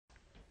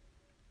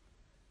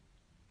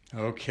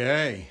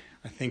Okay,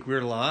 I think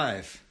we're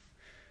live.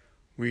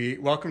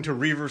 Welcome to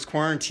REVERB's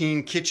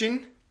Quarantine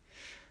Kitchen.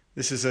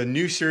 This is a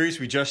new series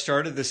we just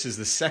started. This is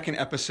the second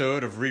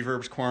episode of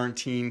REVERB's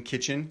Quarantine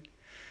Kitchen.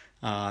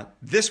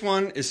 This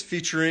one is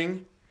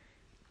featuring,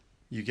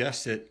 you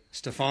guessed it,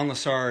 Stefan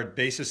Lessard,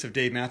 bassist of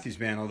Dave Matthews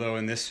Band, although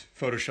in this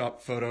Photoshop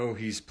photo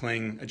he's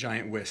playing a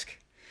giant whisk.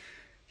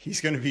 He's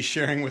going to be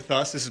sharing with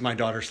us. This is my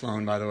daughter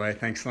Sloan, by the way.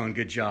 Thanks, Sloan.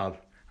 Good job.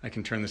 I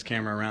can turn this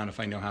camera around if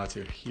I know how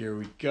to. Here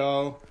we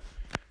go.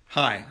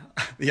 Hi.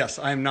 Yes,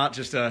 I am not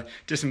just a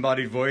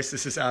disembodied voice.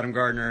 This is Adam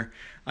Gardner.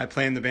 I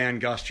play in the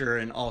band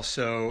Guster and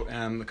also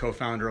am the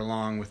co-founder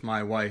along with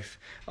my wife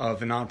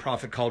of a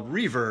nonprofit called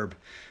REVERB,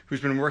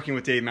 who's been working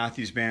with Dave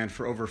Matthews Band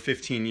for over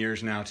 15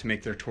 years now to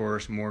make their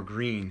tours more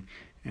green.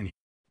 And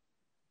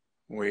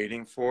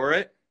waiting for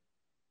it.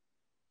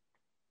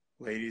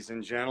 Ladies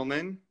and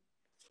gentlemen.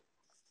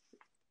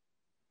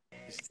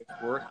 Is it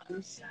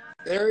working?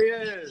 There he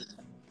is.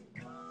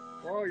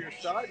 Whoa, you're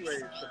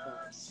sideways.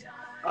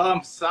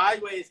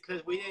 Sideways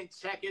because we didn't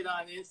check it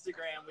on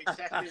Instagram. We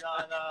checked it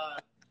on,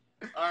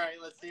 all right,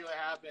 let's see what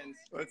happens.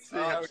 Let's see.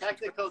 How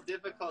technical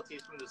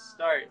difficulties from the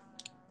start.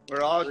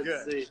 We're all Let's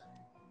good. See.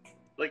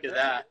 Look at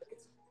that.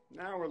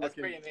 Now we're That's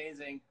looking. pretty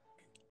amazing.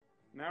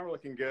 Now we're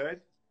looking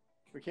good.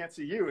 We can't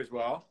see you as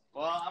well.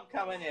 Well, I'm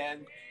coming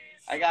in.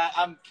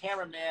 I'm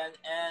cameraman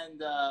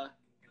and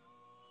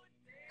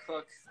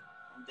cook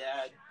and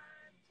dad.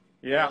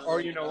 Yeah. Or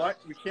you know what?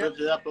 We can't.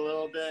 Lift it up a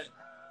little bit.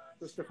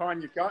 So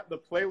Stefan, you've got the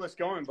playlist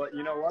going, but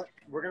you know what?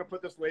 We're gonna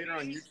put this later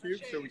on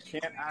YouTube, so we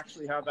can't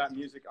actually have that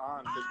music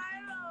on.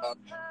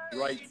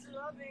 Right.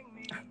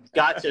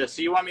 Gotcha.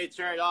 So you want me to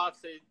turn it off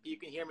so you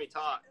can hear me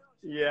talk?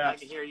 Yeah. I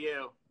can hear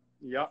you.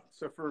 Yep.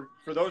 So for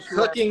those who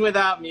Cooking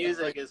without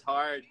music is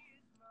hard.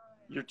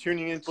 You're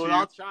tuning into. But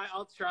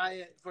I'll try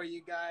it for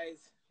you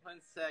guys. One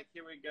sec.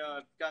 Here we go.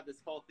 I've got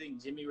this whole thing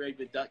Jimmy rigged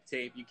with duct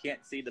tape. You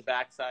can't see the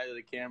back side of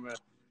the camera.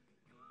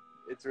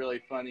 It's really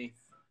funny.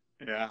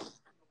 Yeah.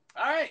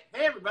 All right.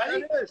 Hey,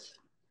 everybody. There it is.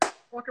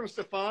 Welcome,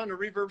 Stefan, to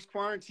REVERB's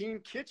Quarantine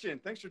Kitchen.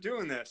 Thanks for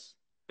doing this.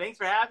 Thanks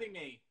for having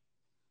me.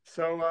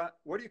 So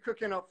what are you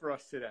cooking up for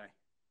us today?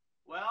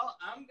 Well,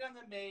 I'm going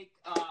to make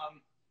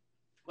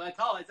what I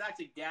call it's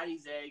actually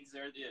daddy's eggs.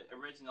 They're the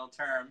original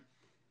term.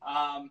 But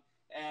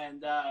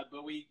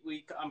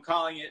I'm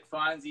calling it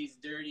Fonzy's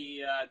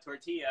dirty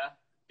tortilla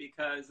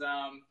because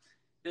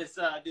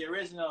the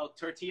original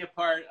tortilla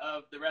part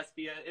of the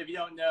recipe, if you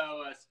don't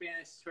know, a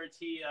Spanish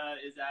tortilla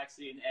is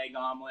actually an egg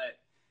omelet,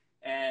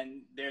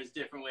 and there's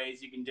different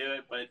ways you can do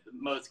it, but the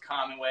most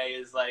common way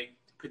is like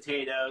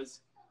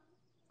potatoes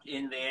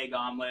in the egg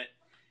omelet,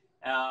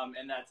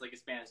 and that's like a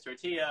Spanish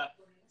tortilla.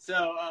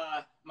 So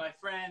my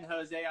friend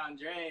José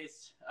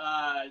Andrés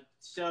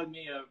showed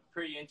me a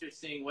pretty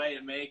interesting way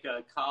to make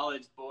a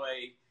college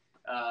boy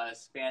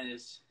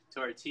Spanish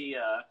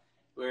tortilla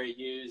where you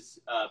use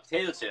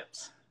potato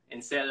chips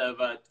instead of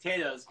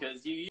potatoes,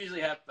 because you usually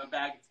have a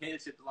bag of potato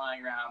chips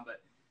lying around,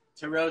 but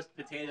to roast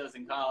potatoes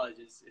in college,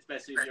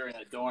 especially if you're in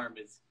a dorm,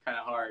 is kind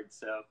of hard.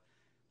 So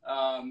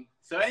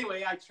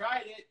anyway, I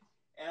tried it,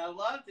 and I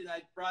loved it.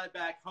 I brought it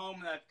back home,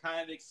 and I've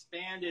kind of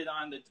expanded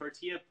on the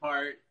tortilla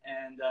part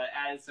and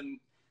added some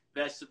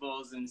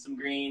vegetables and some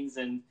greens,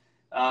 and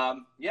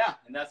yeah,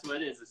 and that's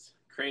what it is. It's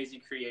crazy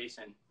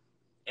creation,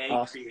 egg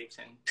awesome.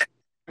 Creation.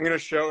 I'm going to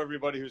show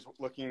everybody who's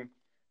looking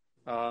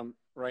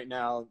right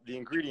now the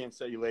ingredients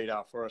that you laid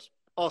out for us.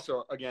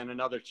 Also, again,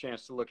 another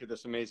chance to look at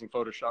this amazing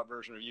Photoshop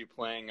version of you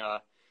playing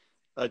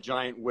a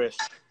giant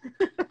whisk.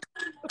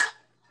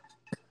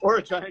 Or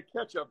a giant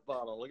ketchup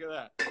bottle. Look at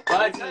that.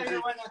 Well, I tell you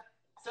what,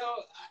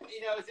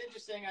 it's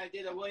interesting. I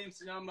did a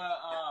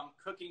Williams-Sonoma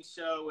cooking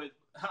show with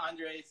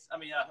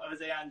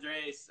José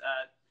Andrés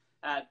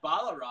at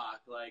Bottle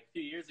Rock like a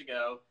few years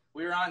ago.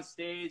 We were on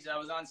stage. I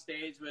was on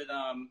stage with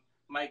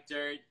Mike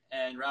Dirt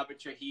and Robert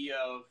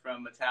Trujillo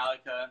from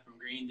Metallica, from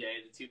Green Day,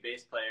 the two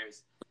bass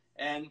players.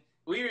 And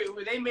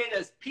they made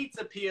us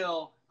pizza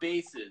peel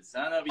bases.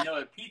 I don't know if you know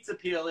what a pizza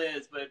peel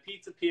is, but a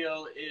pizza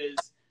peel is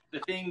the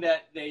thing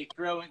that they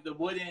throw in, the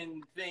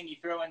wooden thing you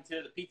throw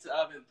into the pizza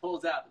oven and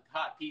pulls out the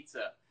hot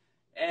pizza.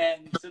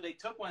 And so they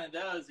took one of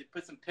those, they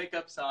put some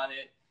pickups on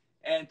it,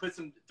 and put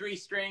some 3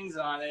 strings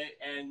on it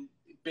and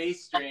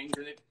bass strings,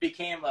 and it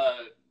became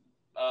a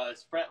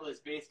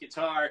fretless bass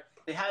guitar.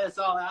 They had us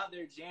all out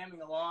there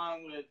jamming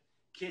along with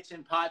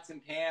kitchen pots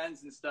and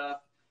pans and stuff.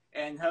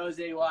 And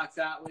Jose walks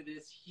out with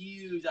this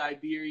huge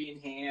Iberian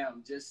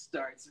ham, just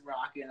starts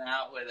rocking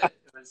out with it.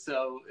 It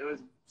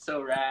was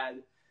so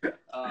rad.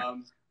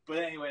 But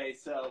anyway,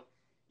 so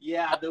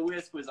yeah, the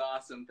whisk was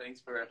awesome. Thanks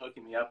for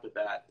hooking me up with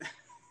that.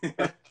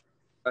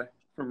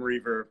 From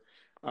REVERB.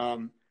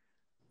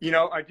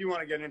 I do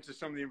want to get into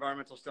some of the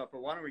environmental stuff,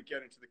 but why don't we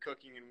get into the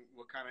cooking, and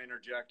we'll kind of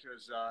interject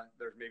as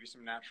there's maybe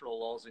some natural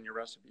lulls in your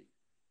recipe.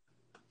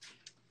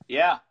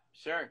 Yeah,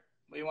 sure.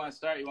 Where do you want to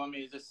start? You want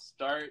me to just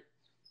start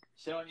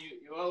showing you?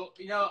 Well,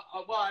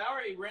 I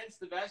already rinsed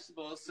the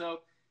vegetables,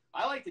 so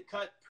I like to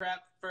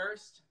prep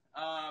first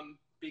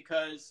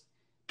because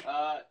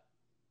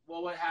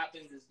what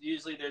happens is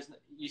usually if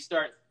you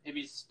start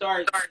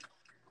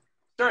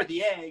start with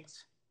the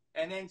eggs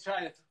and then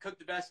try to cook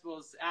the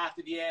vegetables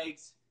after the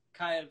eggs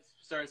kind of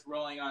starts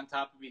rolling on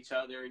top of each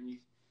other and you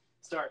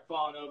start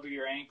falling over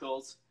your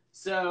ankles.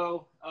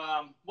 So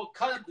we'll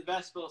cut up the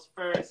vegetables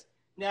first.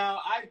 Now,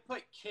 I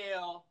put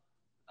kale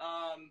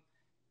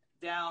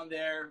down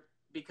there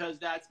because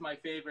that's my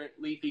favorite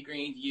leafy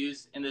green to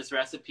use in this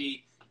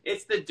recipe.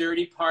 It's the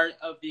dirty part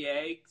of the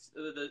eggs,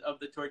 of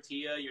the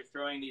tortilla. You're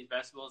throwing these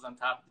vegetables on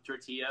top of the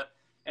tortilla,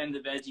 and the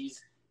veggies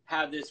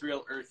have this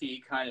real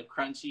earthy kind of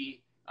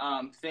crunchy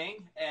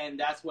thing, and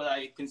that's what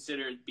I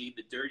consider to be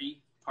the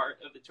dirty part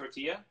of the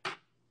tortilla.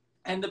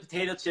 And the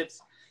potato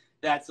chips,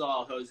 that's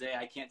all Jose.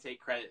 I can't take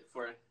credit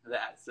for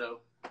that, so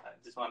I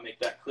just want to make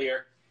that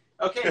clear.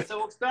 Okay, so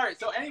we'll start.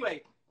 So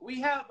anyway, we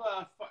have,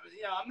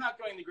 I'm not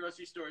going to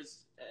grocery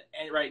stores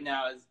right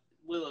now as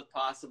little as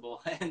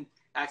possible, and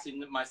actually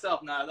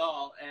myself, not at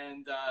all.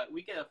 And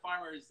we get a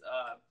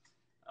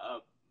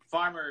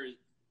farmer's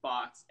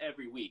box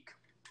every week.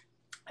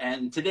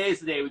 And today's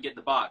the day we get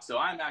the box, so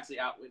I'm actually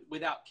out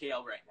without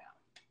kale right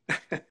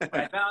now. But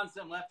I found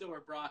some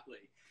leftover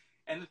broccoli.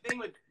 And the thing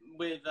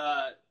with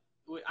I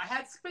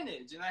had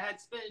spinach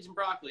and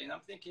broccoli, and I'm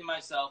thinking to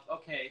myself,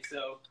 okay,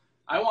 so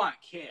I want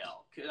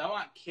kale. I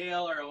want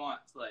kale, or I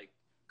want like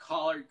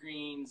collard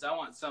greens. I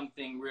want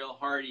something real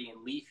hearty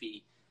and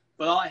leafy.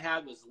 But all I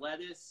had was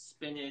lettuce,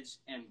 spinach,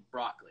 and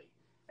broccoli.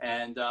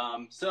 And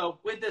so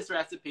with this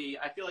recipe,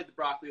 I feel like the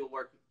broccoli will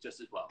work just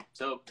as well.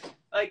 So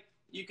like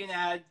you can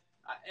add,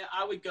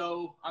 I would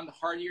go on the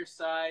heartier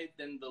side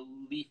than the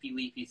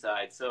leafy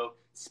side. So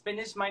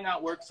spinach might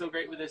not work so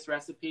great with this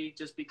recipe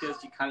just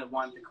because you kind of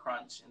want the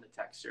crunch and the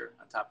texture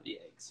on top of the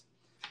eggs.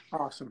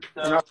 Awesome.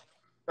 So,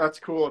 that's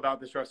cool about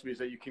this recipe is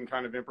that you can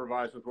kind of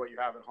improvise with what you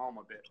have at home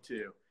a bit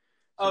too.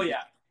 Oh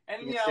yeah.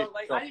 And you know,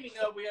 like I didn't even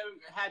know we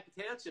had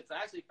potato chips.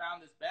 I actually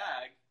found this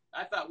bag.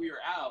 I thought we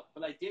were out,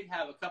 but I did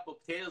have a couple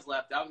potatoes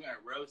left. I was going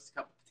to roast a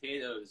couple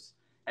potatoes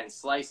and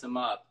slice them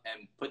up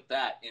and put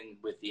that in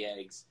with the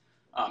eggs.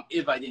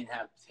 If I didn't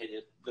have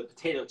the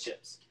potato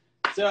chips.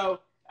 So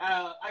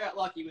I got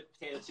lucky with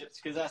potato chips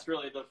because that's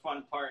really the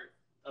fun part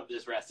of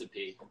this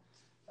recipe.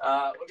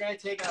 We're going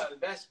to take out the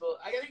vegetable.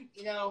 I think,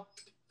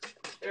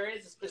 there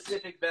is a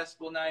specific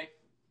vegetable knife,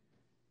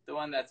 the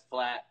one that's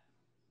flat,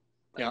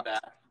 like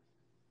that,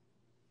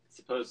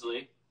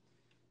 supposedly.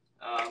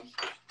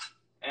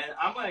 And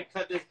I'm going to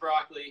cut this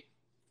broccoli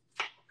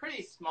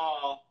pretty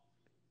small.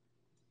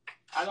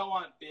 I don't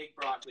want big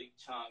broccoli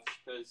chunks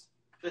because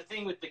the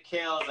thing with the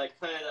kale is I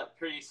cut it up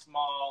pretty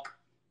small,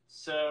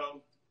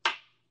 so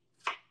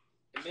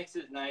it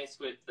mixes nice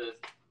with the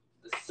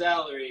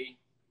celery.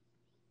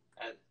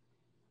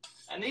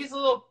 And these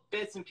little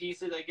bits and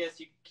pieces, I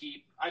guess you can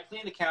keep. I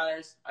clean the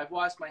counters. I've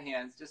washed my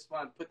hands. Just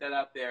want to put that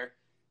out there.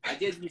 I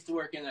did used to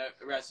work in a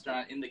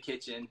restaurant in the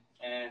kitchen,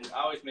 and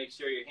I always make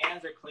sure your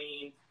hands are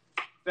clean.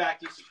 In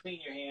fact, you should clean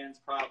your hands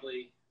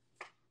probably.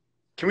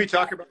 Can we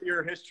talk about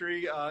your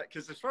history?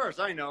 Because as far as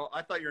I know,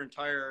 I thought your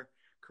entire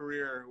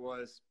career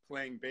was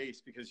playing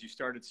bass because you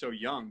started so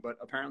young, but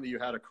apparently you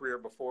had a career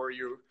before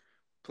you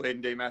played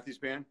in Dave Matthews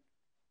Band.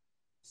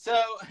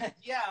 So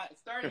yeah,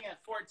 starting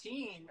at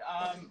 14,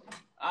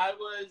 I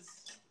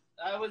was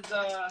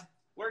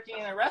working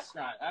in a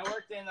restaurant. I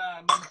worked in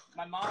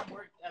my mom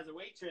worked as a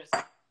waitress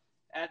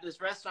at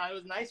this restaurant. It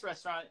was a nice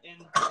restaurant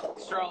in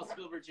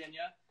Charlottesville,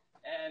 Virginia.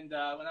 And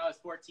when I was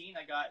 14,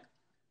 I got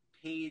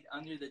paid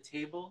under the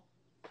table,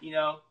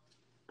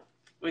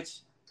 which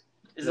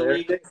is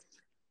illegal.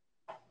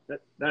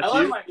 I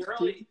love my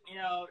early,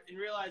 in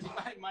realizing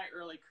my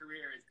early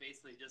career is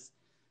basically just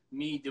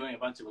me doing a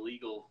bunch of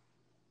illegal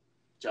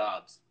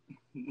jobs.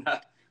 I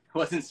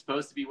wasn't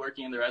supposed to be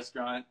working in the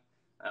restaurant.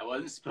 I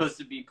wasn't supposed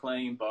to be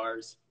playing in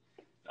bars,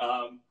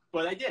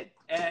 but I did.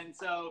 And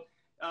so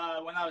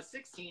when I was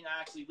 16,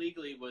 I actually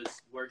legally was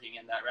working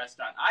in that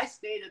restaurant. I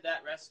stayed at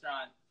that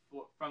restaurant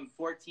from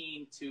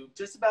 14 to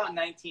just about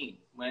 19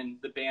 when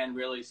the band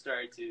really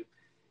started to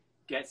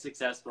get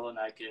successful and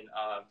I can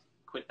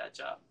quit that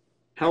job.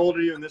 How old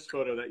are you in this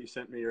photo that you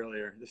sent me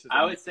earlier?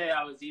 I would say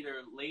I was either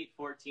late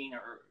 14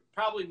 or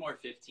probably more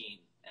 15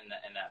 in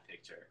that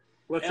picture.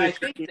 Let's say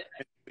 15 makes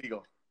it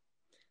legal.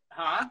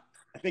 Huh?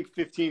 I think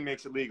 15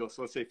 makes it legal,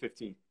 so let's say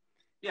 15.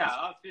 Yeah,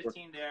 I was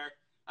 15 there.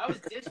 I was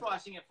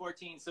dishwashing at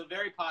 14, so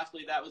very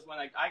possibly that was when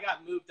I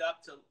got moved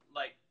up to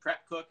like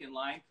prep cook and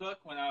line cook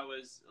when I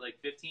was like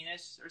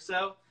 15-ish or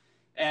so.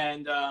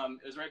 And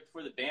it was right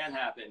before the band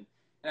happened.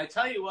 And I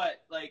tell you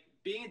what, like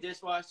being a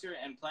dishwasher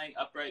and playing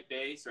upright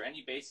bass or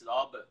any bass at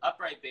all, but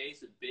upright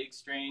bass with big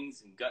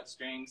strings and gut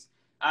strings,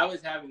 I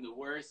was having the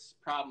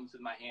worst problems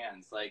with my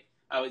hands. Like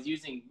I was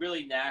using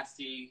really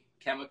nasty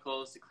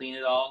chemicals to clean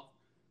it all,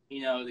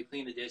 to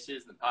clean the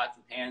dishes and the pots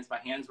and pans. My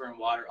hands were in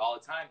water all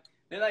the time.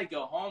 Then I'd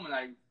go home and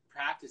I'd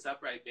practice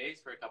upright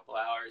bass for a couple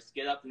hours,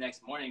 get up the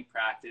next morning,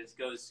 practice,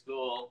 go to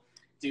school,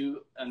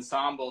 do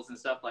ensembles and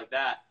stuff like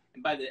that.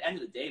 And by the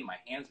end of the day, my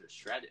hands were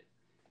shredded.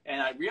 And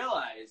I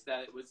realized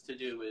that it was to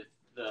do with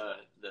the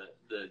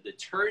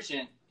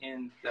detergent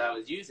that I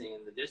was using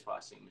in the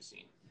dishwashing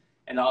machine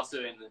and also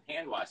in the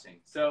hand washing.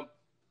 So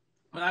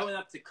when I went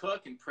up to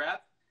cook and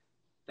prep,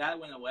 that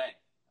went away.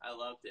 I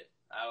loved it.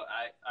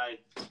 I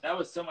that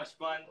was so much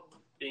fun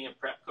being a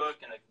prep cook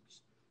and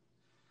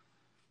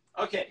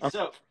okay,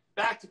 so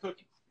back to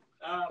cooking.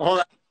 Hold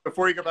on.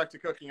 Before you go back to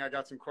cooking, I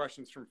got some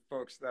questions from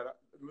folks that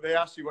they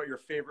asked you what your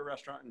favorite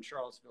restaurant in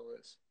Charlottesville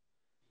is.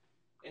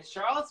 In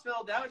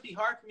Charlottesville, that would be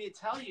hard for me to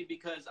tell you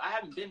because I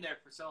haven't been there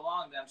for so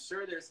long that I'm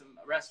sure there's some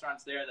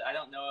restaurants there that I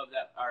don't know of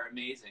that are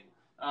amazing.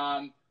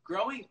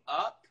 Growing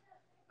up,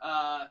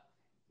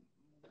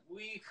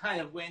 we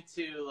kind of went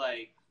to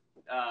like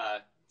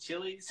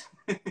Chili's.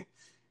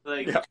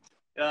 Like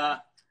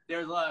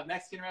there's a lot of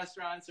Mexican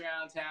restaurants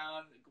around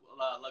town.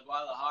 La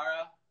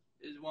Guadalajara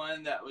is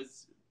one that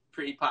was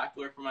pretty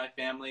popular for my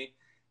family.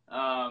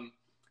 And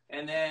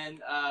then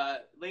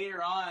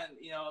later on,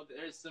 you know,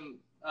 there's some,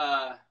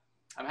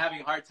 I'm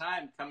having a hard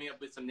time coming up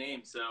with some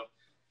names. So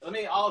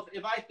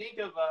if I think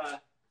of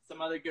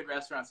some other good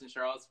restaurants in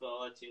Charlottesville,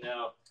 I'll let you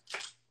know.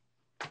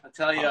 I'll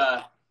tell you,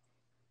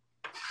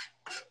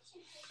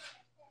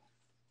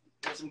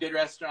 there's some good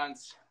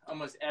restaurants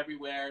almost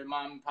everywhere,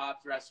 mom and pop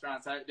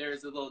restaurants.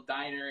 There's a little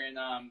diner in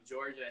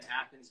Georgia, in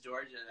Athens,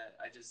 Georgia, that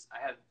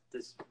I have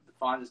the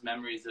fondest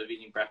memories of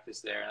eating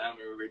breakfast there. And I don't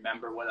even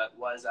remember what it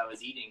was I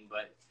was eating,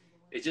 but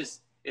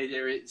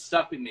it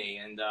stuck with me.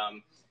 And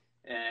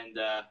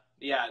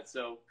yeah,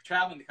 so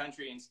traveling the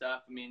country and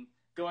stuff, I mean,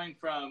 going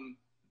from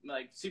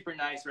like super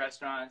nice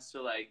restaurants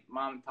to like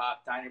mom and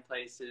pop diner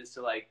places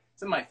to like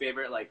some of my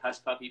favorite like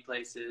Hush Puppy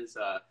places,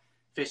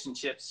 fish and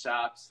chips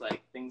shops,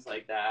 like things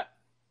like that.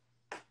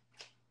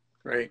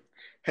 Great.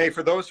 Hey,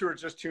 for those who are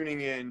just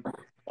tuning in,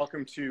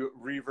 welcome to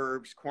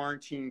REVERB's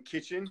Quarantine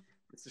Kitchen.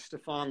 This is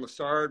Stefan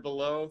Lessard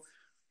below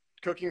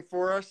cooking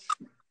for us.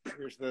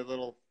 Here's the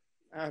little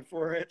ad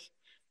for it.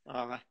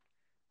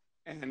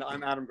 And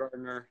I'm Adam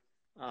Gardner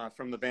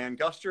from the band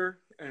Guster.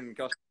 And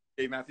Guster and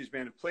Dave Matthews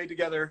Band have played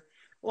together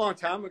a long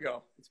time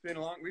ago. It's been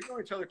we've known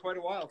each other quite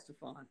a while,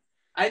 Stefan.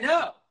 I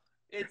know.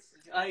 It's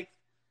like,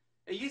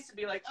 it used to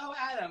be like, oh,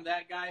 Adam,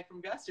 that guy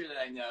from Guster that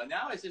I know.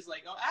 Now it's just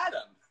like, oh,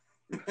 Adam.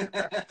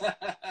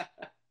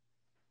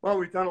 Well,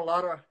 we've done a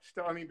lot of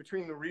stuff. I mean,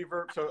 between the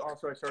REVERB, so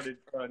also I started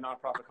a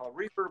nonprofit called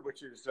REVERB,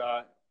 which is,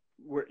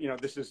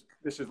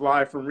 this is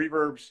live from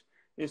REVERB's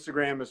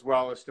Instagram as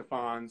well as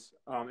Stefan's.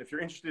 If you're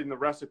interested in the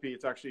recipe,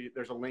 it's actually,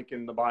 there's a link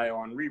in the bio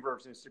on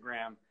REVERB's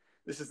Instagram.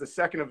 This is the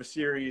second of a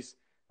series.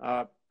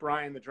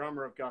 Brian, the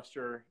drummer of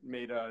Guster,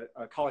 made a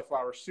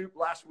cauliflower soup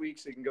last week,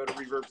 so you can go to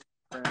REVERB's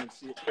Instagram and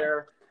see it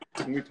there.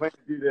 And we plan to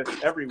do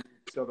this every week,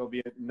 so there'll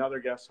be another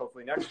guest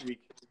hopefully next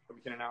week that we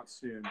can announce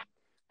soon.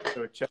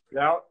 So check it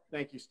out.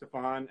 Thank you,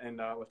 Stefan,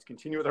 and let's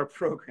continue with our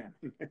program.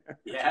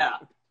 Yeah.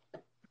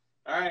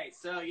 All right,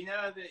 so you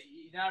know that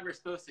you're never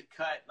supposed to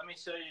cut. Let me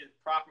show you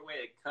the proper way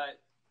to cut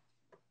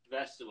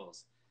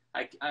vegetables.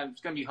 It's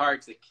going to be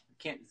hard because I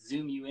can't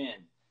zoom you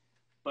in.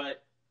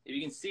 But if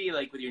you can see,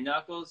 like with your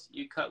knuckles,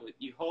 you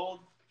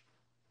hold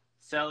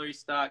celery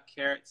stalk,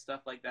 carrot,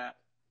 stuff like that,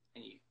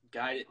 and you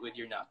guide it with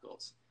your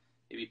knuckles.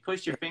 If you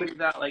push your fingers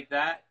out like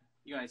that,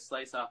 you're going to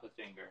slice off a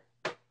finger.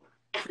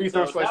 Please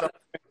don't slice off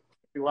a finger.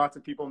 There'll be lots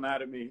of people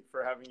mad at me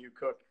for having you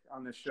cook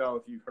on this show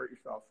if you hurt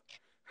yourself.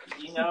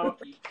 You know,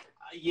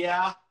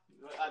 yeah,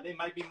 they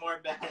might be more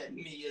mad at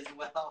me as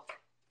well.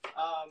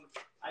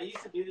 I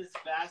used to do this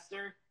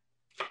faster,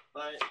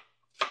 but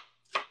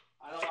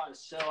I don't want to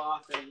show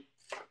off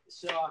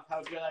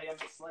how good I am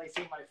at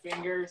slicing my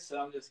fingers, so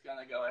I'm just going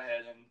to go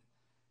ahead and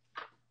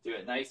do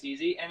it nice,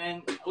 easy. And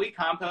then we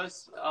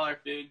compost all our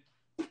food.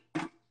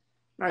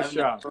 Nice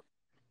job.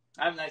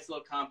 I have a nice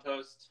little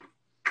compost.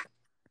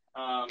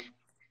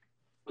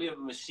 We have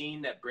a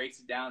machine that breaks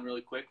it down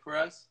really quick for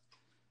us.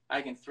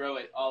 I can throw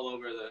it all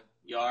over the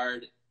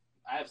yard.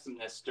 I have some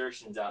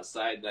nasturtiums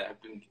outside that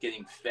have been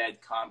getting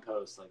fed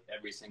compost like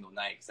every single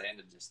night because I end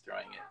up just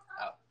throwing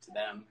it out to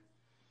them.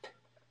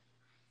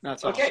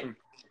 That's okay. Awesome.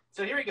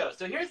 So here we go.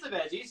 So here's the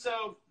veggies.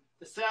 So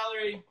the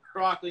celery,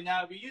 broccoli.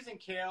 Now, if you're using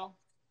kale,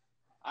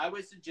 I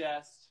would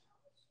suggest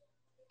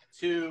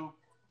to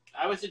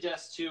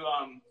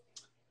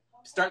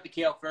start the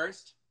kale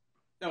first.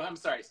 No, I'm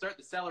sorry. Start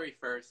the celery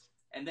first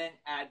and then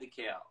add the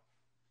kale.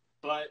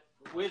 But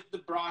with the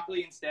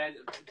broccoli instead,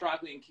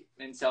 broccoli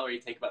and celery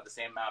take about the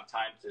same amount of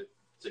time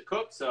to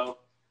cook. So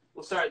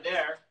we'll start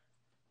there.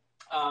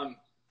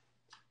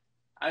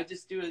 I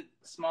just do a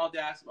small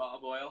dash of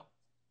olive oil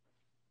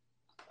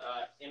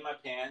in my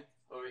pan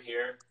over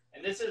here.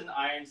 And this is an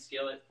iron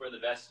skillet for the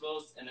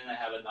vegetables. And then I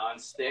have a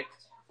non-stick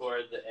for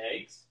the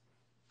eggs.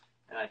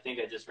 And I think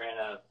I just ran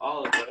out of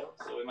olive oil.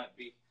 So we might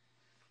be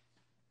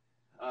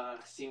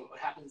seeing what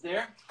happens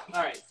there.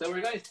 All right, so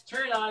we're going to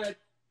turn it on.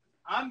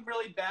 I'm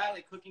really bad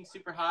at cooking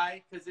super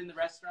high because in the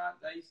restaurant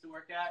that I used to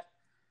work at,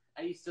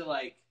 I used to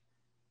like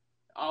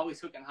always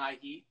cook on high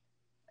heat.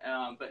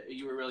 But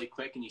you were really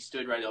quick and you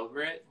stood right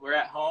over it. We're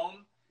at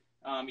home.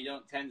 You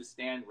don't tend to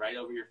stand right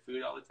over your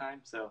food all the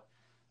time. So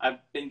I've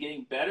been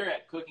getting better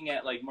at cooking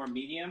at like more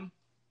medium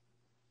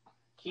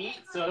heat.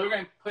 So we're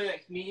going to put it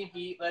at medium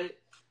heat,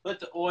 let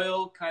the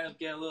oil kind of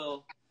get a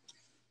little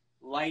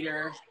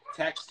lighter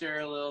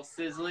texture, a little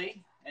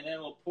sizzly, and then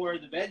we'll pour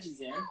the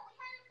veggies in.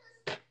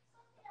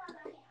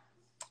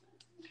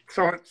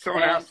 Someone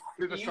And asked,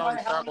 do the do you song want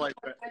to help me Satellite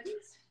with Bit.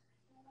 veggies?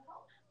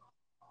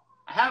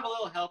 I have a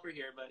little helper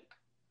here, but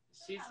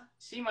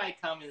she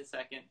might come in a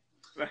second.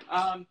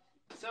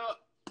 So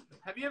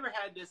have you ever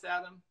had this,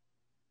 Adam?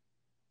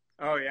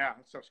 Oh, yeah.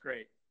 That stuff's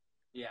great.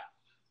 Yeah.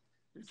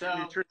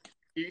 So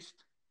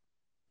East.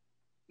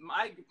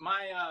 my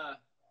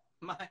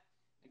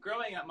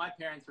growing up, my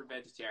parents were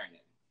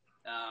vegetarian.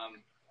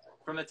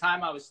 From the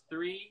time I was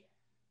 3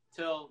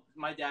 till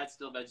my dad's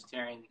still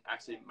vegetarian.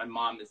 Actually, my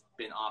mom has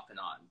been off and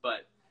on.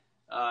 But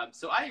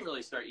so I didn't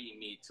really start eating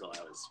meat till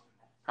I was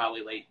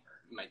probably late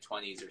in my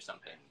 20s or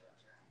something.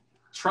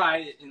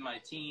 Tried it in my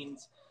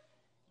teens.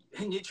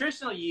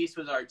 Nutritional yeast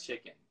was our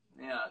chicken.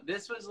 Yeah,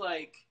 this was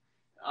like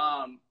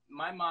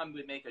my mom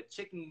would make a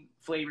chicken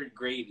flavored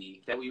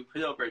gravy that we would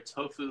put over a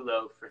tofu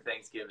loaf for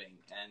Thanksgiving,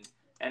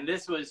 and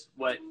this was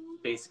what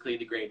basically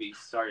the gravy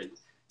started.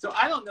 So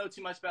I don't know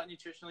too much about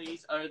nutritional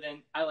yeast other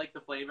than I like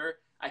the flavor.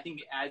 I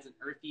think it adds an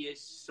earthy-ish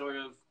sort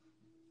of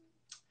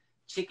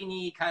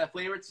chickeny kind of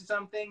flavor to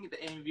something.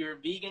 And if you're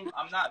vegan,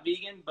 I'm not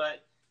vegan,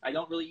 but I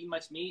don't really eat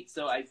much meat,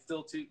 so I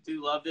still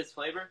do love this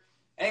flavor.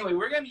 Anyway,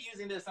 we're going to be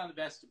using this on the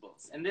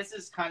vegetables, and this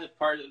is kind of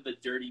part of the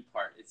dirty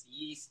part. It's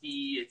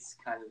yeasty. It's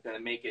kind of going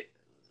to make it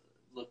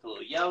look a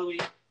little yellowy,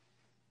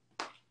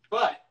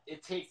 but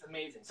it tastes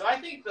amazing. So I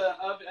think the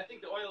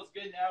oil is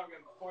good now. We're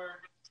going to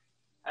pour.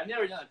 I've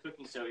never done a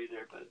cooking show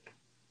either, but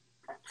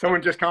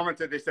Someone just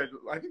commented. They said,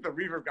 "I think the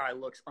Reverb guy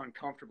looks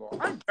uncomfortable."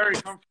 I'm very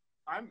comfortable.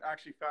 I'm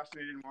actually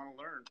fascinated and want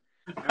to learn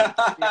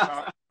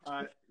about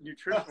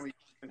nutritional yeast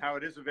and how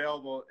it is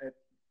available at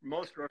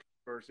most grocery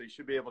stores. So you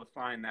should be able to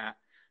find that.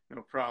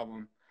 No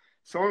problem.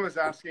 Someone was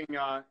asking,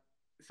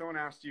 someone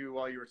asked you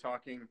while you were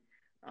talking,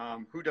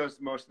 who does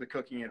most of the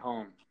cooking at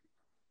home?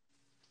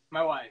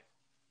 my wife.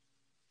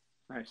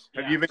 Nice.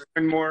 Yeah. Have you been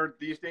doing more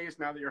these days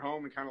now that you're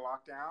home and kind of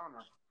locked down?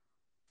 Or?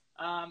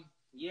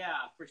 Yeah,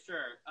 for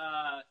sure.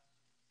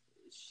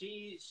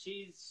 She's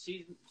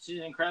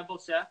an incredible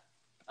chef.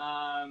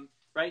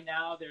 Right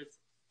now,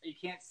 you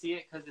can't see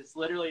it because it's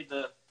literally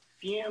the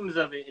fumes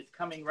of it. It's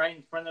coming right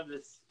in front of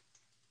this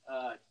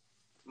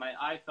my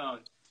iPhone.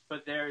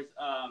 But there's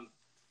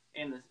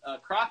in the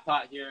crock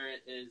pot here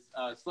is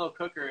slow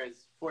cooker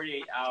is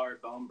 48-hour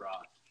bone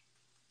broth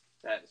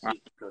that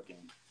she's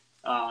cooking.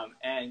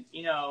 And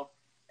you know,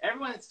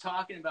 everyone is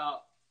talking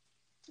about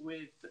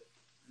with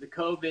the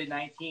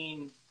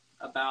COVID-19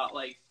 about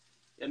like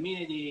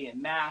immunity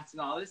and masks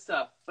and all this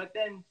stuff. But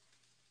then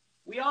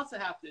we also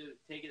have to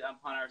take it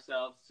upon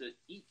ourselves to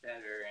eat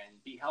better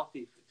and be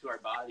healthy to our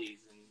bodies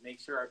and make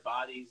sure our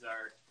bodies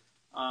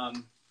are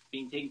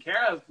being taken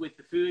care of with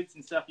the foods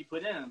and stuff you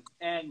put in them.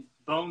 And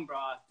bone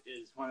broth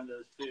is one of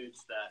those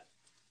foods that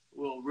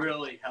will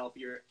really help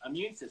your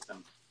immune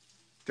system.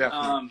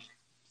 Definitely.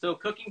 So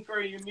cooking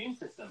for your immune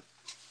system.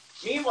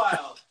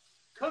 Meanwhile,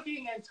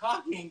 cooking and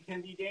talking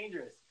can be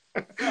dangerous.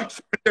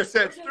 So,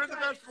 Stir the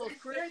vegetables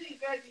quick. Stir these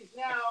veggies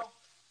now.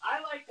 I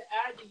like to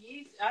add the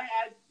yeast. I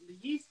add the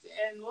yeast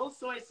and a little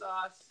soy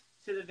sauce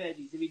to the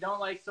veggies. If you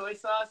don't like soy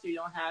sauce or you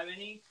don't have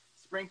any,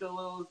 sprinkle a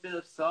little bit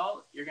of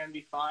salt. You're going to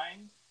be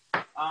fine.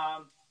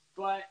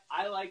 But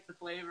I like the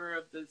flavor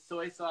of the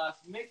soy sauce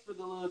mixed with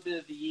a little bit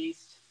of the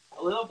yeast,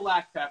 a little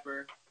black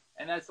pepper,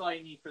 and that's all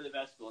you need for the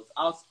vegetables.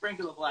 I'll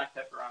sprinkle the black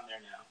pepper on there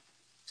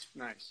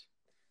now. Nice.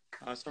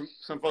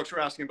 Some folks were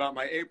asking about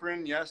my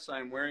apron. Yes,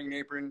 I'm wearing an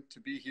apron to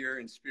be here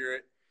in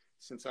spirit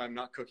since I'm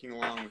not cooking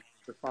along with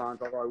Stefan,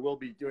 although I will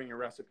be doing a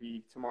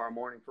recipe tomorrow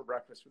morning for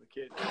breakfast for the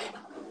kids.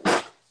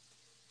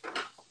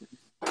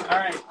 All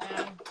right,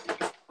 and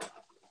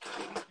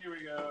here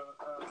we go.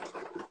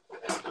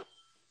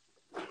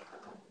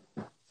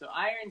 So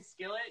iron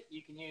skillet,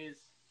 you can use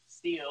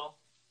steel,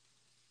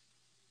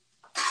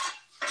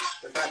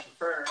 if I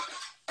prefer.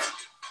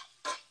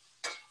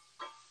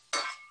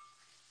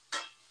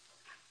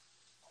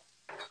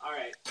 All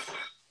right.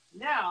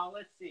 Now,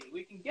 let's see.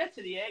 We can get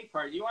to the egg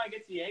part. Do you want to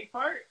get to the egg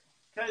part?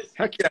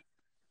 Heck yeah.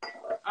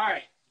 All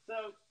right.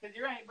 So, because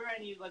we're going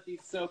to need to let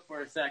these soak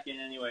for a second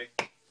anyway.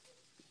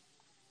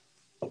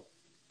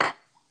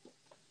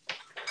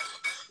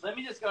 Let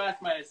me just go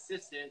ask my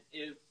assistant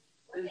if...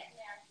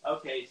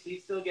 Okay,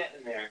 she's still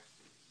getting there.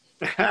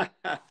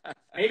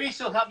 Maybe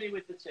she'll help me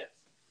with the chips.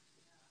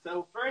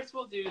 So first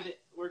we're going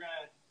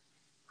to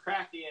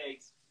crack the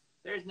eggs.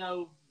 There's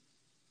no...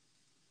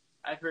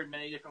 I've heard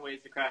many different ways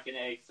to crack an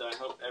egg, so I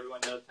hope everyone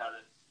knows how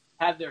to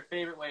have their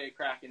favorite way to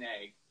crack an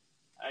egg.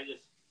 I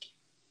just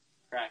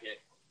crack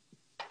it.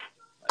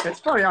 It's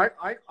funny.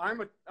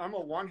 I'm a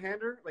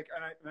one-hander,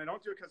 and I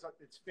don't do it because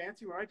it's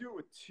fancy. When I do it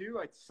with two,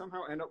 I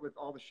somehow end up with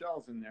all the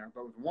shells in there.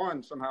 But with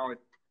one, somehow it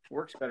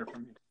works better for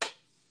me.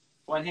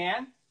 One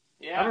hand?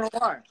 Yeah. I don't know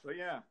why, but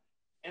yeah.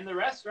 In the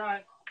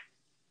restaurant,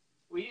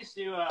 we used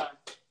to. I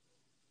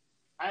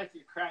had to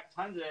crack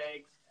tons of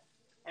eggs.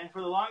 And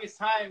for the longest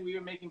time, we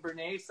were making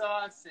Béarnaise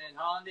sauce and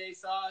hollandaise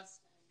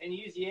sauce and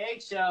use the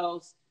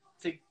eggshells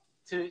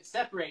to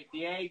separate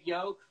the egg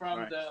yolk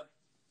from the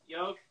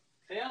yolk.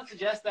 They don't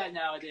suggest that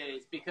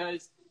nowadays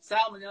because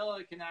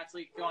salmonella can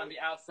actually go on the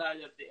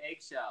outside of the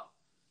eggshell.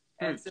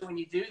 And so when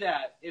you do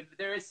that, if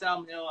there is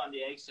salmonella on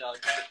the eggshell,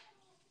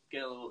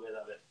 get a little bit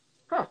of it.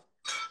 Huh.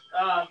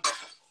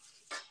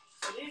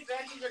 So these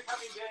veggies are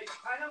coming good. You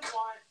kind of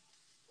want,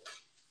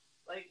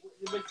 like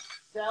with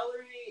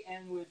celery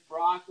and with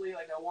broccoli,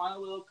 like I want a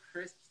little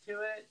crisp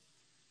to it,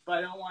 but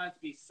I don't want it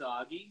to be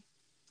soggy.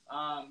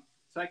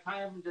 So I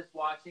kind of am just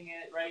watching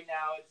it right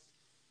now. It's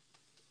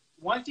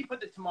once you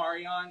put the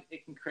tamari on,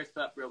 it can crisp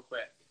up real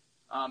quick.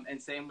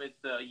 And same with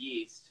the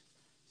yeast.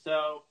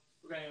 So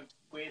we're going to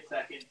wait a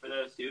second for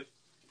those two.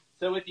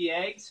 So with the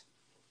eggs,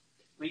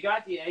 we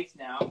got the eggs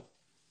now.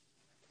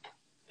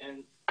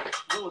 And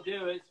what we'll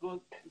do is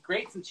we'll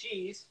grate some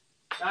cheese.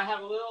 I have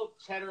a little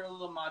cheddar, a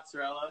little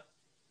mozzarella.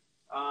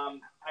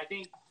 I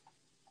think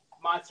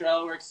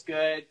mozzarella works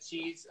good.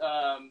 Cheese,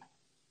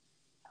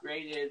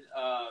 grated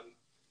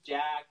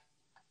Jack,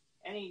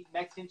 any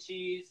Mexican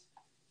cheese.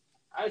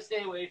 I would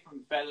stay away from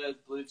feta,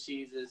 blue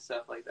cheeses,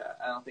 stuff like that.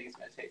 I don't think it's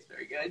going to taste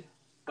very good.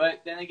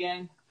 But then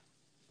again,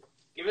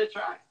 give it a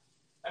try.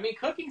 I mean,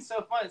 cooking's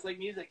so fun. It's like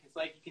music. It's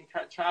like you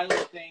can try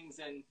little things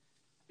and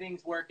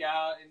things work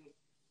out. And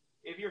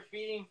if you're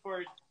feeding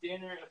for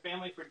dinner, a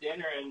family for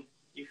dinner, and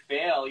you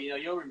fail, you know,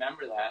 you'll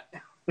remember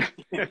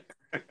that.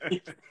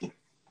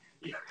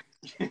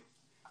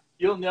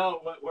 You'll know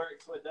what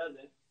works, what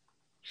doesn't.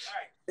 All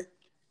right.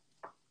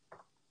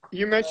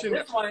 You mentioned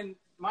this one.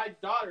 My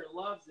daughter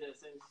loves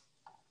this, and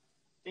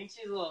I think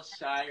she's a little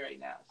shy right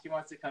now. She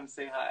wants to come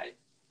say hi.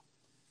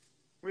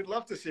 We'd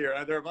love to see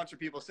her. There are a bunch of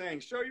people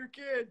saying, "Show your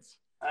kids."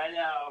 I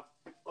know.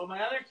 Well,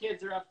 my other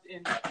kids are up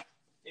in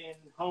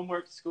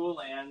homework school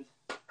land.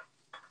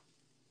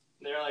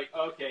 They're like,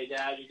 "Okay,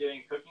 Dad, you're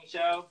doing a cooking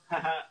show.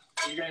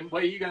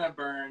 What are you gonna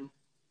burn?"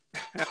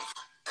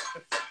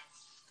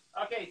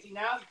 Okay, see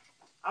now,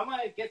 I'm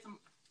gonna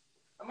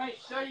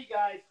show you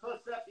guys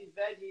close up these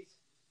veggies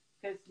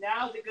because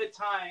now's a good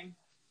time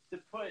to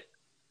put.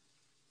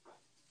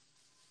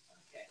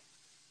 Okay.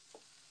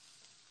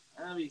 I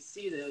don't know if you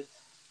see this.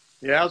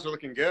 Yeah, those are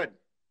looking good.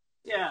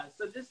 Yeah,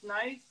 so just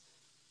nice,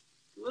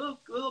 little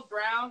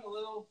brown,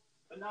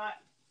 but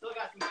not, still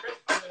got some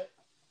crisp to it.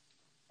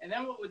 And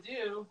then what we'll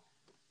do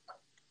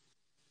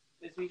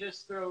is we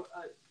just throw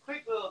a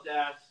quick little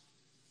dash,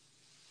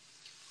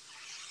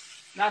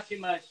 not too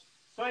much.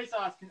 Soy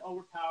sauce can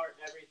overpower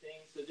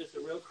everything, so just a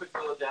real quick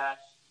little dash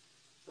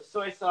of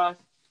soy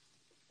sauce.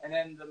 And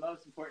then the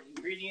most important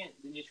ingredient,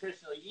 the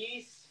nutritional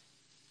yeast.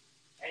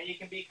 And you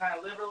can be kind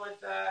of liberal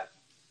with that.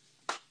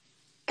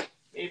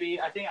 Maybe,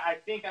 I think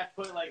I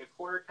put like a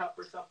 1/4 cup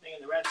or something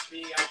in the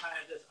recipe. I kind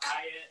of just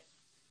eye it.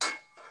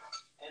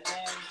 And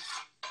then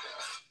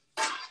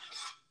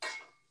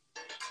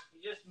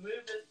you just move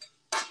it,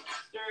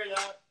 stir it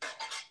up.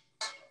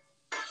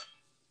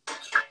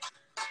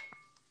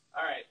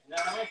 All right, now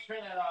I'm going to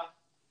turn that off.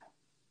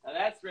 Now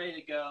that's ready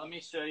to go. Let me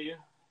show you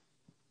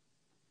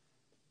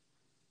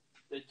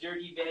the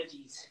dirty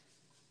veggies.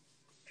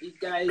 These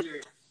guys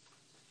are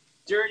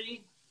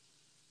dirty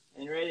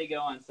and ready to go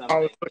on something.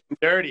 Oh, it's looking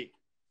dirty.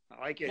 I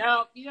like it.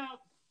 Now, you know,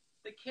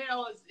 the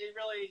kale it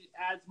really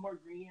adds more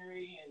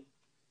greenery, and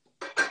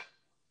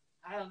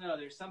I don't know,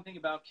 there's something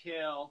about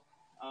kale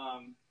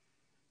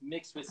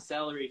mixed with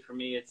celery for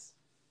me. It's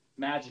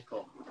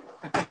magical.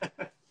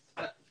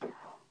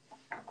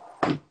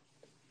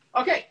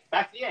 Okay,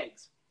 back to the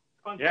eggs.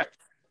 Fun Yeah. part.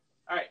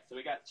 All right, so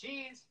we got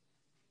cheese,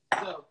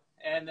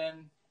 and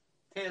then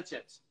potato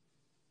chips.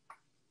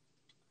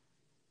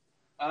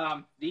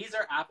 These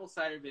are apple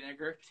cider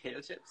vinegar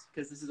potato chips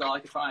because this is all I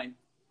could find.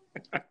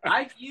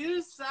 I've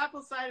used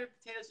apple cider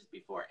potato chips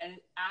before, and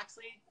it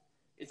actually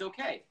is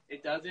okay.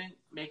 It doesn't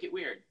make it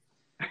weird.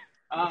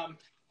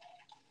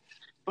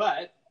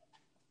 But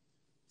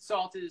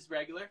salted is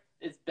regular.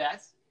 It's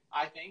best,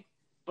 I think.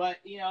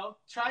 But you know,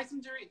 try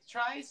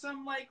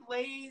some like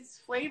Lay's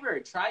flavor.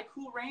 Try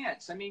Cool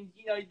Ranch. I mean,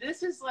 you know,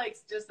 this is like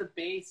just a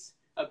base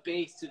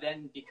to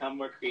then become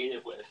more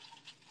creative with.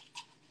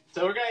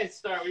 So we're gonna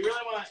start. We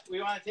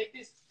want to take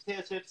these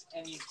potato chips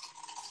and you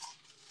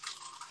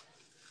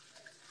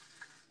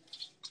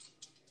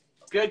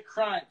good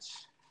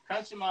crunch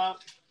them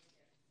up,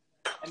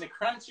 and the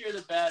crunchier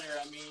the better.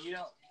 I mean, you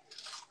don't.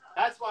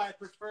 That's why I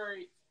prefer.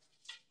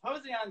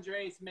 José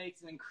Andrés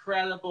makes an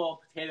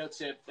incredible potato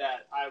chip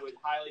that I would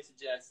highly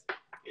suggest.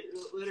 It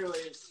literally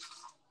is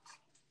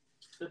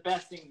the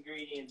best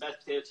ingredient, best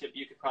potato chip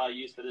you could probably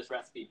use for this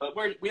recipe. But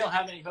we don't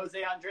have any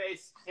José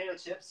Andrés potato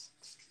chips.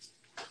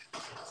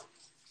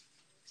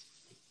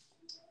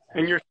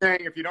 And you're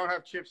saying if you don't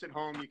have chips at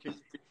home, you can,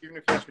 even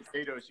if you have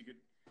potatoes, you could.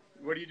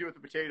 What do you do with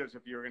the potatoes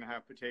if you were going to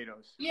have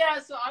potatoes? Yeah,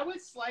 so I would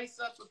slice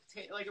up a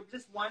potato, like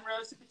just one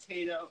roasted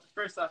potato.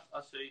 First off,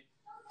 I'll show you.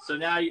 So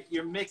now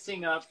you're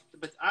mixing up,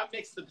 but I'll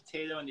mix the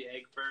potato and the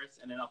egg first,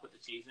 and then I'll put the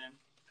cheese in.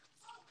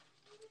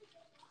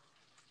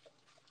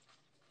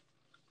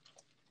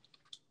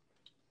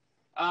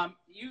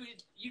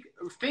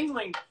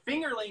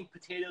 Fingerling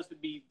potatoes would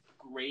be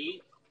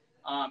great.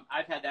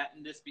 I've had that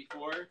in this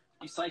before.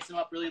 You slice them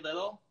up really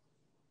little,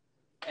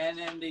 and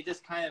then they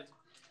just kind of,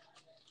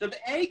 the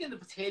egg and the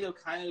potato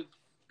kind of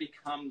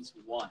becomes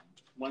one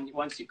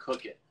once you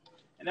cook it.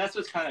 And that's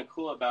what's kind of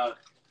cool about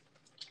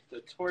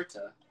the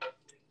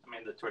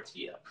the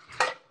tortilla.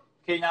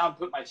 Okay, now I'm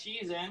put my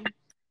cheese in.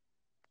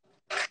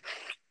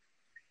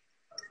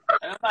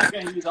 And I'm not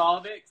going to use all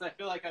of it because I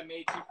feel like I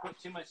made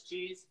too much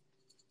cheese.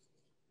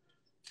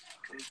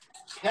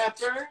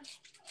 Pepper.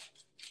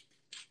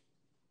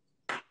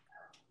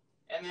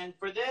 And then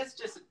for this,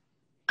 just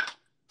a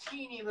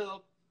teeny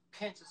little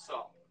pinch of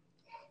salt.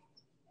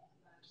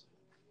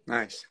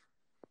 Nice.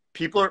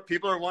 People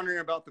are wondering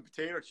about the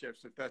potato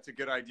chips, if that's a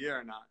good idea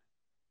or not.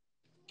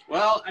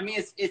 Well, I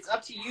mean, it's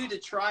up to you to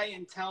try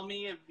and tell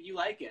me if you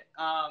like it.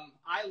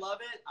 I love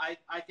it.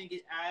 I think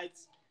it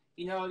adds,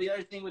 the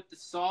other thing with the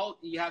salt,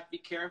 you have to be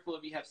careful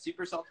if you have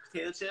super salty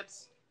potato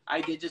chips.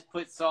 I did just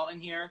put salt in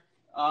here.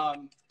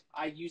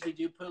 I usually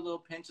do put a little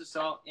pinch of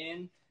salt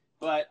in,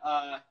 but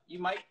you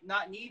might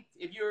not need,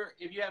 if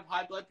you have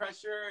high blood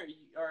pressure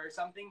or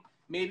something,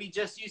 maybe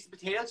just use the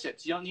potato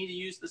chips. You don't need to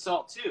use the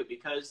salt too,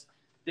 because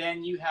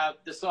then you have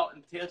the salt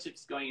and potato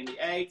chips going in the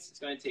eggs. It's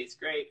going to taste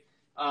great.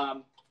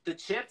 The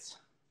chips,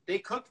 they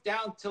cook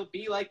down to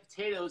be like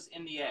potatoes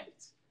in the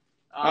eggs.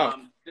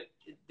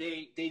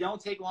 They don't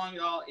take long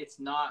at all. It's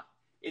not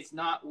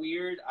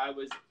weird. I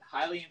was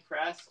highly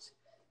impressed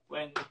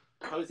when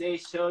Jose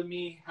showed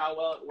me how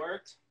well it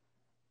worked.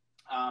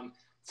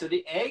 So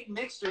the egg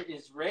mixture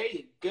is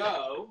ready to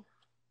go.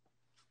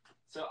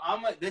 So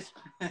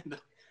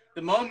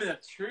the moment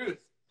of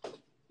truth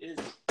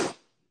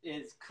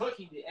is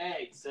cooking the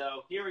eggs.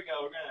 So here we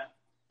go.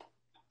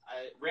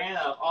 I ran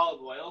out of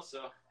olive oil,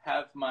 so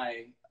have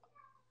my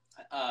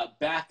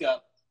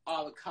backup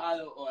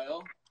avocado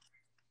oil.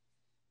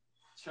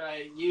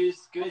 Try to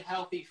use good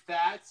healthy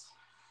fats.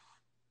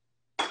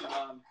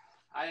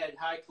 I had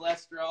high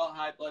cholesterol,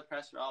 high blood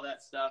pressure, all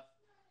that stuff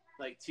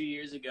like 2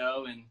 years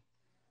ago, and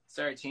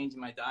started changing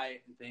my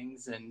diet and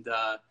things, and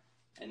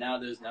now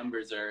those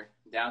numbers are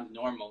down to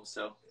normal,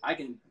 so I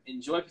can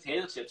enjoy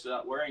potato chips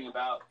without worrying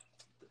about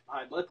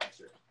high blood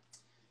pressure.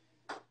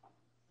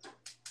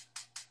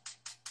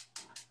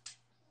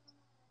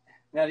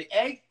 Now the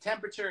egg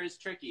temperature is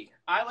tricky.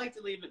 I like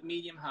to leave it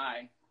medium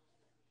high.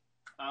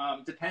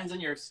 Depends on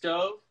your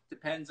stove,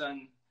 depends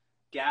on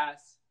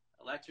gas,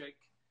 electric,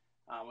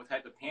 what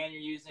type of pan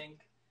you're using.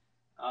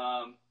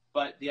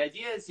 But the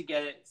idea is to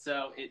get it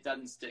so it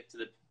doesn't stick to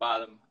the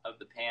bottom of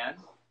the pan,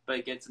 but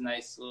it gets a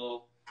nice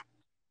little,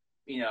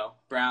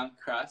 brown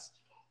crust,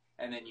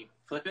 and then you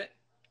flip it.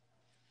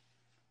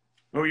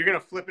 Oh, you're going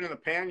to flip it in the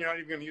pan? You're not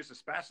even going to use a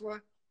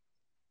spatula?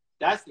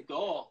 That's the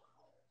goal.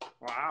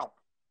 Wow.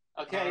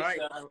 Okay, right.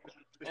 So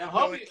and I'm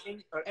hoping,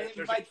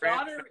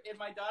 if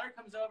my daughter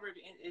comes over,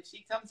 if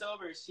she comes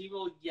over, she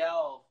will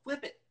yell,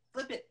 "Flip it,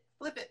 flip it,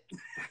 flip it."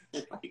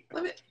 Like,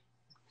 flip it.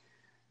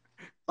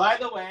 By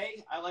the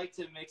way, I like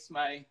to mix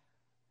my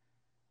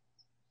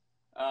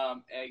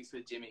eggs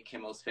with Jimmy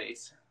Kimmel's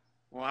face.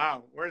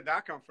 Wow. Where did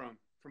that come from?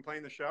 From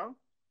playing the show?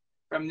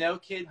 From No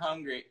Kid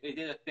Hungry. They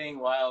did a thing a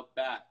while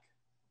back.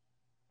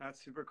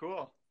 That's super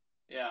cool.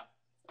 Yeah.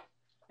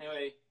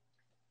 Anyway,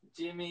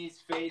 Jimmy's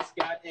face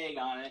got egg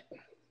on it.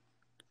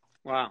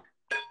 Wow.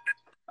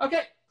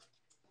 Okay.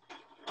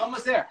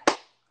 Almost there.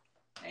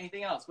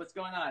 Anything else? What's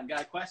going on?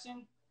 Got a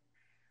question?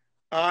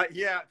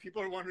 Yeah,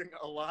 people are wondering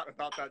a lot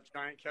about that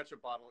giant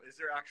ketchup bottle. Is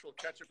there actual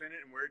ketchup in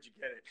it, and where'd you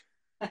get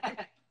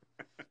it?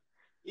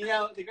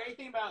 The great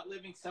thing about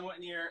living somewhat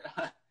near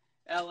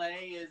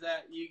LA is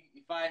that you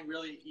find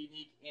really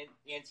unique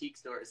antique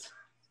stores.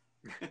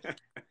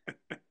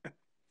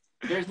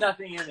 There's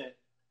nothing in it.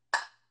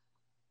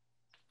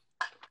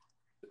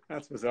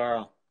 That's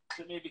bizarre.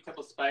 So maybe a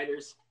couple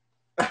spiders.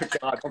 Oh,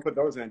 God, don't put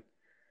those in.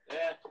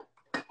 Yeah.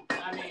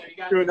 I mean, you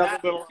got Do another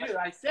that little... too.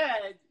 I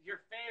said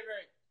your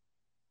favorite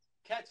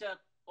ketchup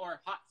or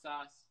hot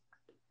sauce.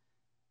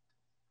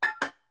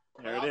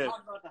 There I'll it is.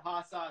 talk about the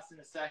hot sauce in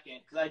a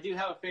second, because I do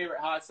have a favorite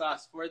hot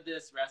sauce for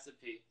this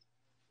recipe.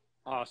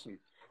 Awesome.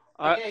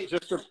 Okay.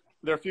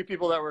 There are a few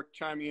people that were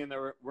chiming in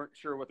that weren't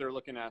sure what they're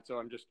looking at, so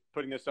I'm just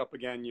putting this up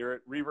again. You're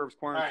at Reverb's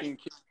Quarantine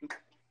Kitchen,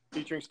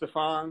 featuring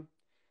Stefan.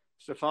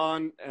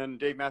 Stefan and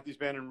Dave Matthews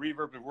Band and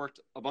Reverb have worked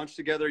a bunch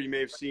together. You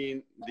may have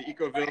seen the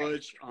Eco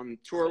Village on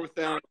tour with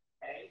them.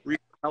 Reverb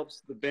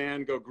helps the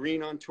band go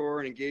green on tour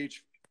and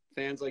engage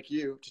fans like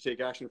you to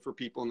take action for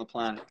people on the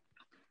planet.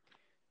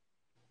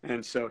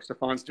 And so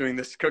Stefan's doing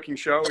this cooking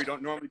show. We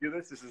don't normally do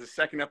this. This is the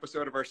second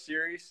episode of our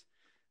series.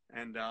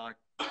 And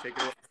take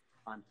it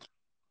on.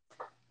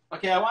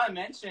 Okay, I want to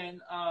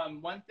mention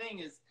one thing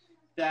is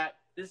that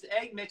this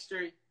egg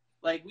mixture,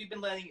 like, we've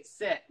been letting it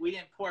sit. We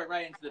didn't pour it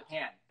right into the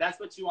pan. That's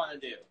what you want to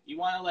do. You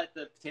want to let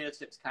the potato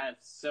chips kind of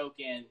soak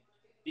in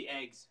the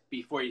eggs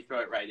before you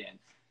throw it right in.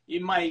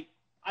 You might,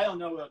 I don't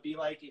know what it would be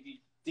like if you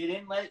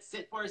didn't let it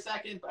sit for a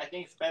second, but I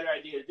think it's a better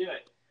idea to do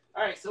it.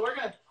 All right, so we're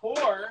going to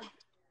pour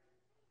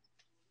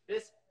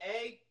this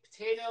egg,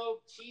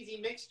 potato, cheesy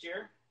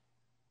mixture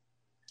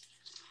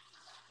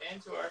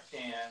into our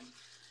pan.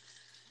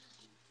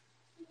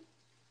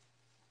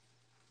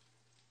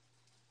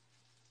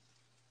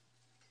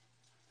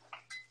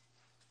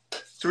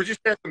 So would you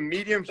say at the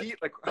medium heat?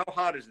 Like, how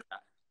hot is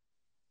that?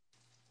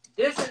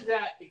 This is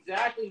at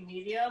exactly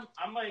medium.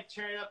 I'm going to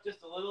turn it up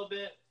just a little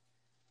bit.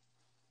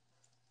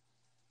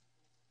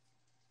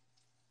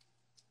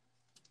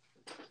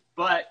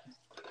 But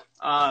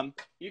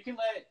you can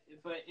let it,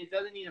 but it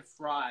doesn't need to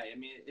fry. I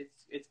mean,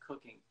 it's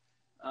cooking.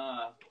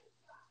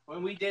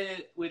 When we did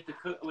it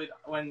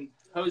when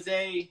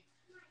Jose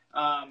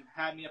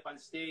had me up on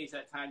stage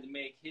that time to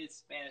make his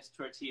Spanish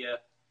tortilla,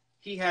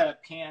 he had a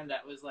pan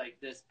that was like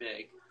this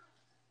big.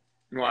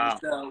 Wow. And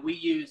so we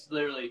used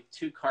literally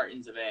 2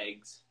 cartons of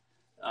eggs,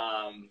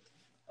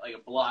 like a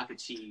block of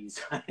cheese.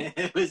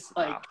 It was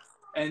like, wow.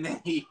 And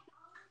then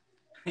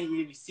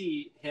you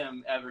see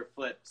him ever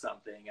flip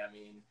something. I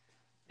mean,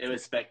 it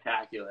was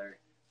spectacular.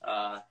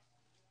 So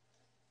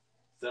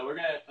we're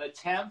going to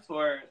attempt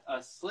for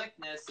a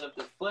slickness of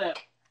the flip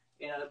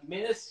in a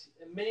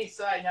mini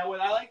side. Now, what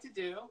I like to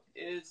do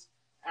is,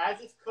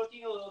 as it's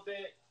cooking a little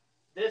bit,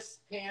 this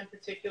pan in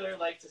particular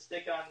likes to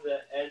stick on the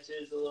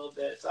edges a little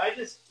bit. So I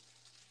just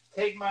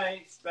take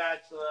my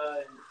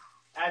spatula, and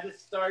as it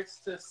starts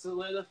to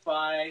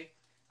solidify,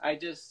 I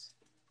just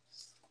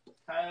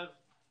kind of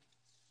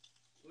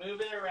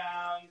move it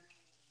around,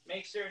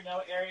 make sure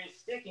no area is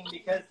sticking,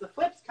 because the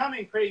flip's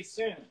coming pretty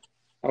soon.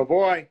 Oh,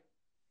 boy.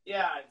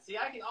 Yeah, see,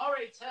 I can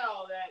already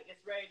tell that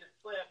it's ready to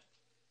flip.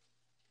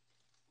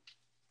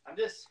 I'm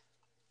just,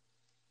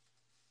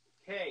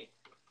 okay.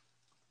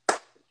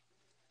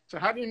 So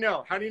how do you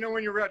know? How do you know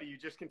when you're ready? You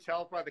just can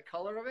tell by the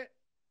color of it?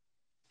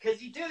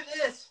 Because you do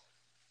this.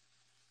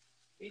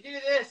 You do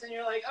this, and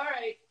you're like, all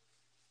right,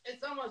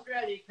 it's almost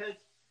ready, because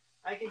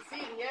I can see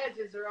the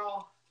edges are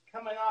all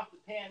coming off the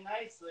pan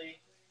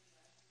nicely.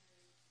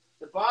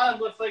 The bottom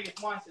looks like it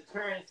wants to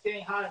turn. It's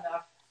getting hot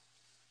enough.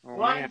 Oh,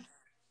 1, man.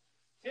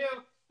 2,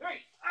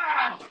 3.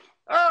 Ah!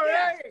 All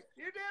Yes! right.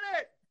 You did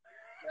it.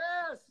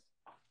 Yes.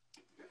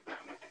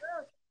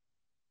 Yes.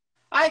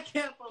 I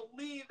can't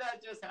believe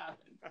that just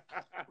happened.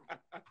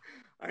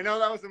 I know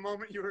that was the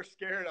moment you were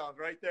scared of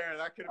right there.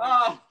 That could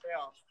have been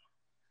fail.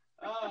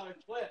 Oh,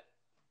 it flipped.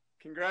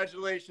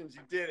 Congratulations.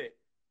 You did it.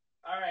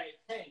 All right.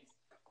 Thanks.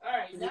 All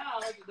right.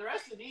 Now, the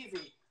rest is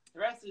easy. The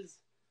rest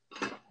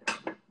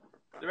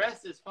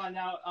is fun.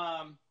 Now,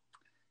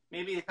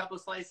 maybe a couple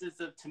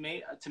slices of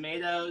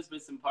tomatoes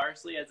with some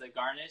parsley as a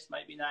garnish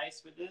might be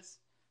nice with this.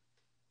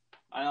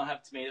 I don't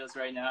have tomatoes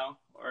right now,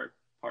 or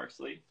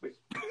parsley, which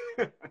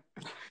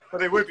but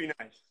they would be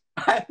nice.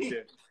 I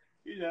mean,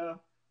 you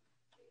know,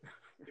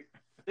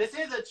 this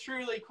is a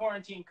truly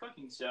quarantine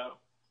cooking show.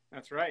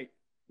 That's right.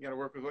 You got to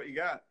work with what you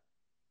got.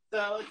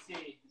 So let's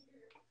see.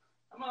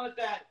 I'm gonna let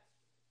that.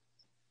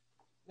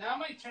 Now I'm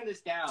gonna turn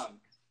this down.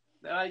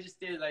 That I just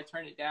did is I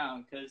turned it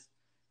down, because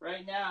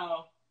right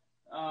now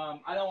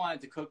I don't want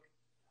it to cook.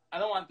 I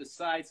don't want the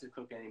sides to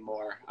cook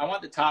anymore. I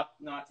want the top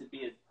not to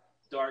be as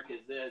dark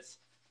as this.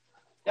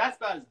 That's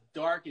about as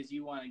dark as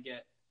you want to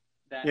get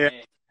that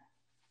egg.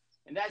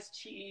 And that's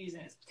cheese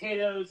and it's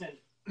potatoes and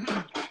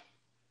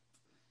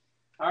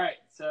all right,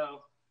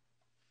 so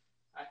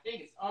I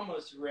think it's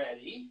almost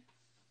ready.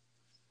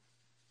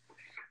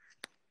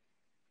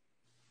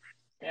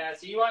 Yeah,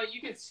 so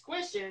you can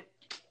squish it.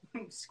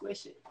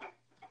 Squish it.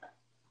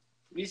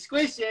 You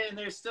squish it and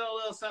there's still a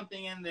little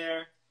something in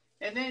there.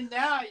 And then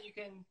now you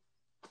can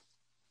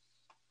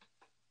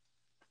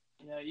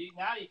you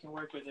can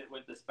work with it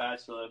with the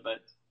spatula,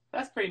 but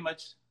that's pretty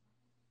much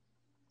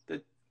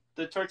the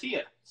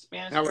tortilla.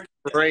 Spanish that tortilla.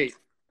 Looks great.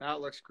 That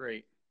looks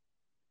great.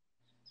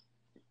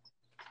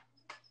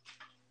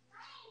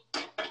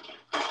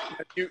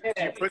 Do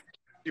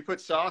you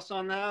put sauce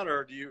on that,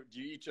 or do you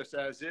eat just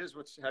as is?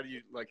 How do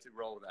you like to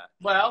roll with that?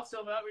 Well,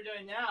 so what we're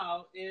doing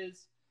now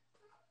is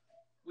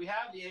we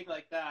have the egg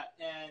like that,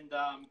 and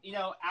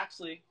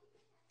actually,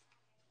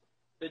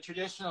 the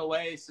traditional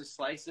way is to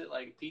slice it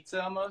like a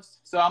pizza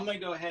almost. So I'm gonna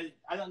go ahead.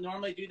 I don't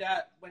normally do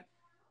that. When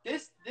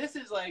this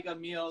is like a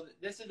meal.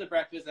 This is a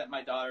breakfast that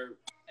my daughter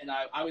and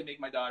I would make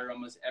my daughter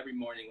almost every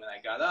morning when I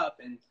got up,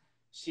 and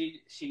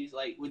she's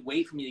like would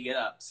wait for me to get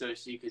up so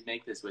she could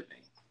make this with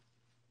me.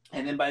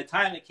 And then by the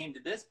time it came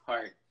to this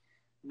part,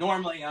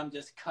 normally I'm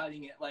just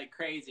cutting it like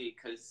crazy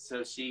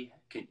so she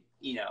could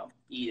eat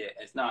it.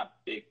 It's not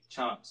big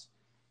chunks.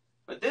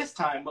 But this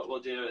time, what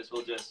we'll do is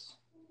we'll just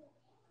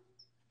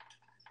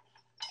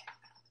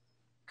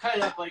cut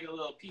it up like a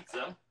little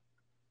pizza.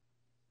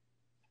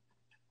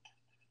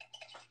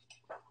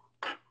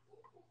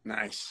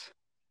 Nice.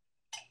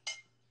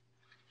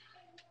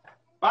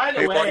 By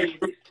the way,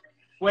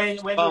 when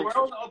the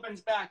world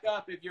opens back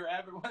up, if you're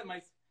ever one of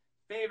my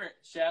favorite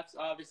chefs,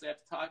 obviously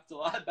I've talked a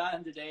lot about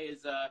him today,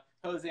 is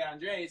José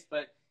Andrés.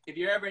 But if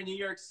you're ever in New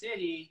York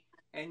City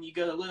and you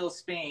go to Little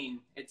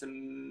Spain, it's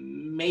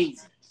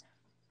amazing.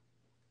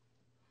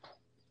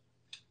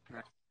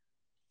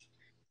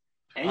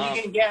 And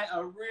you can get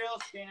a real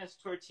Spanish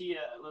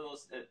tortilla at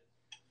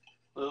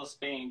Little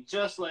Spain,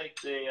 just like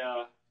they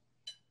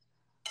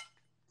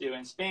do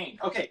in Spain.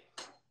 Okay,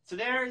 so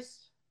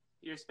there's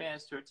your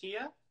Spanish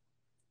tortilla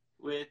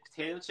with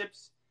potato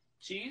chips,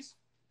 cheese.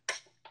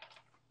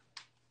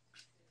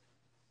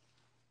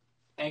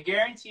 And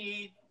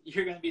guaranteed,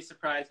 you're going to be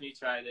surprised when you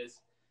try this.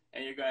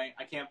 and you're going,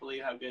 I can't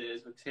believe how good it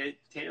is with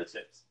potato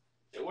chips.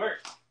 It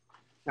works.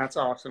 That's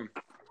awesome.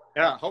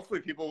 Yeah, hopefully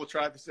people will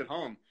try this at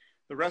home.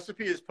 The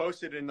recipe is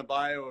posted in the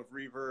bio of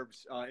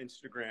Reverb's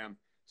Instagram.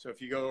 So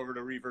if you go over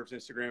to Reverb's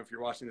Instagram, if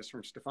you're watching this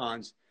from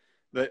Stefan's,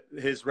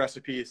 his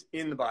recipe is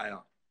in the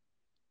bio.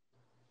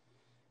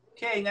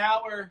 Okay,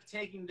 now we're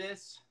taking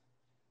these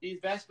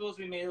vegetables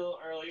we made a little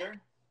earlier,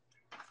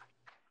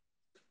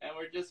 and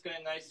we're just going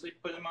to nicely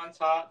put them on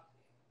top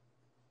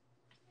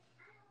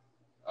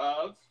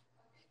of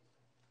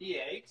the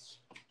eggs.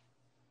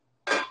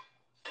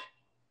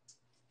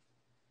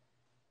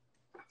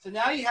 So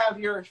now you have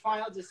your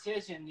final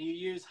decision. You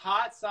use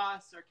hot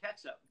sauce or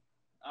ketchup.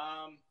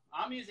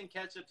 I'm using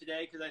ketchup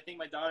today because I think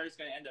my daughter's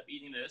going to end up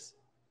eating this.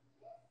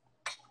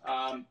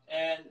 And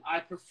I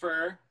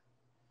prefer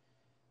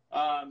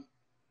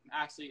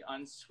actually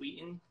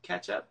unsweetened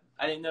ketchup.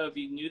 I didn't know if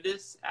you knew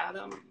this,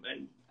 Adam,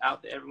 and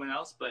out to everyone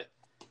else, but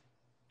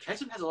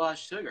ketchup has a lot of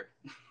sugar.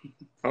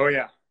 Oh,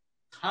 yeah.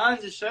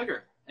 Tons of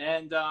sugar.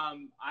 And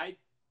I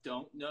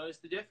don't notice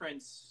the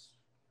difference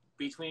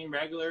between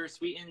regular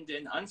sweetened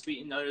and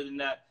unsweetened. Other than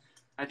that,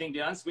 I think the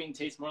unsweetened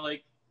tastes more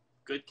like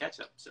good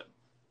ketchup. So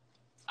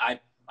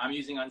I'm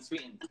using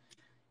unsweetened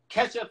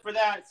ketchup for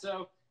that.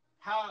 So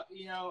how,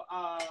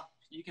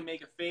 you can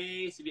make a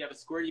face. If you have a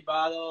squirty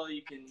bottle,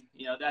 you can,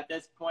 at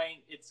this point,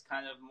 it's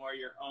kind of more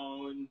your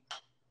own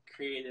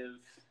creative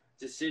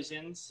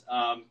decisions.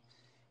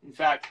 In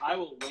fact, I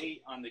will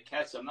wait on the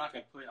ketchup. I'm not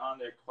going to put it on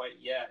there quite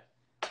yet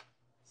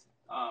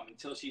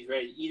until she's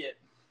ready to eat it.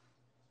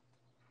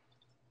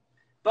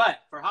 But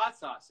for hot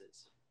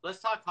sauces, let's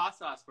talk hot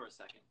sauce for a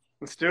second.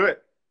 Let's do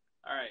it.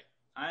 All right.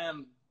 I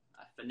am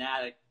a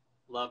fanatic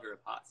lover of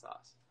hot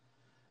sauce.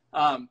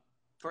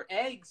 For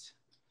eggs,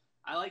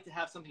 I like to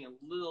have something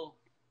a little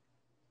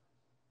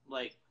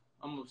like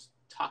almost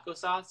taco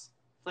sauce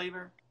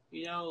flavor,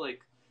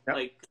 like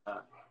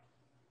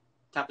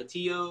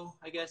Tapatio,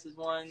 I guess, is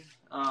one.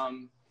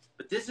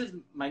 But this is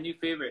my new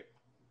favorite,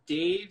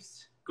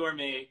 Dave's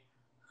Gourmet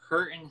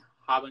Hurtin'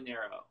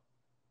 Habanero.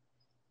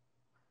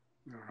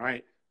 All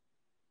right.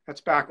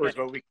 That's backwards,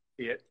 but we can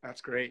see it.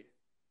 That's great.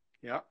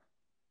 Yeah.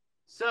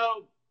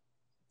 So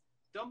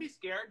don't be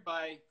scared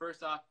by,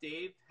 first off,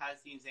 Dave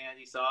has the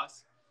Insanity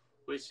sauce,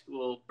 which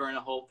will burn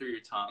a hole through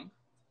your tongue.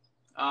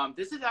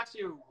 This is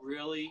actually a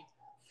really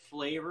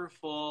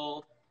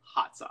flavorful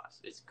hot sauce.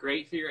 It's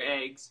great for your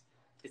eggs.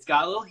 It's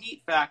got a little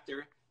heat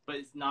factor, but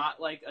it's not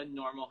like a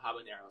normal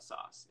habanero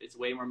sauce. It's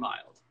way more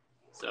mild.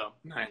 So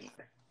nice.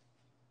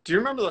 Do you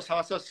remember those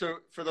hot sauce? So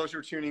for those who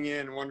are tuning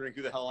in and wondering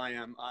who the hell I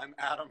am, I'm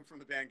Adam from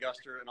the band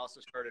Guster and also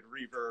started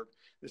Reverb.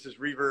 This is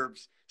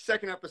Reverb's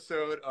second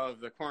episode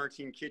of the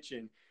Quarantine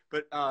Kitchen.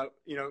 But,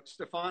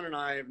 Stefan and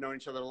I have known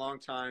each other a long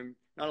time,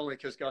 not only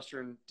because Guster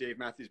and Dave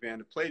Matthews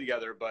Band have played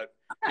together, but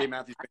Dave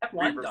Matthews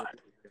Band Reverb.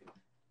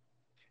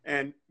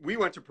 And we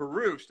went to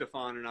Peru,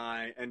 Stefan and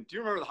I. And do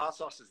you remember the hot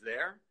sauces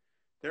there?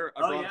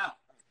 Yeah.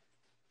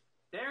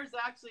 There's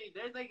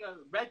like a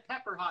red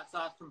pepper hot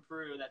sauce from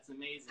Peru. That's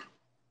amazing.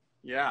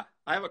 Yeah.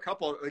 I have a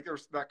couple. Like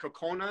there's that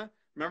cocona.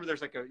 Remember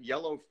there's like a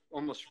yellow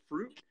almost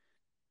fruit?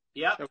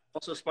 Yeah.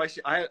 Also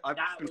spicy. I've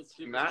been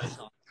super that nice.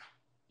 sauce.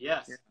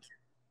 Yes. Yeah.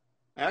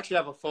 I actually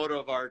have a photo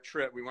of our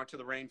trip. We went to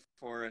the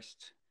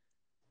rainforest.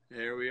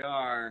 There we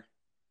are.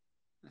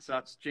 So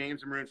that's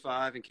James of Maroon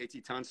 5 and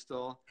KT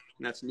Tunstall.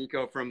 And that's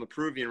Nico from a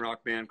Peruvian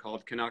rock band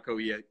called Canaco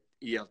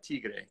y el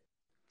Tigre.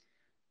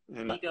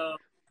 And Nico.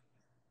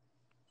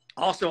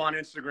 Also on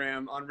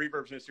Instagram, on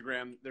Reverb's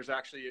Instagram, there's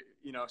actually,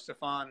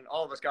 Stefan and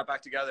all of us got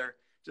back together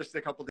just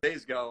a couple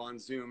days ago on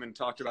Zoom and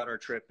talked about our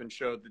trip and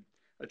showed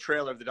a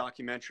trailer of the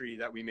documentary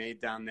that we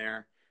made down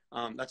there.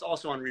 That's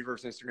also on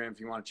Reverb's Instagram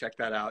if you want to check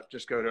that out.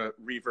 Just go to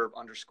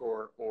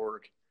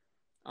reverb_org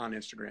on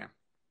Instagram.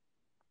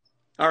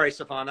 All right,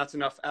 Stefan, that's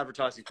enough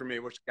advertising for me.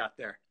 What you got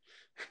there?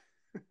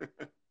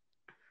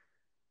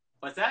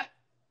 What's that?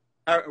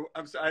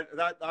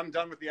 I'm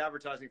done with the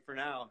advertising for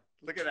now.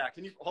 Look at that.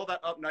 Can you hold that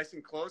up nice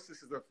and close?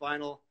 This is the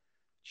final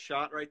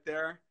shot right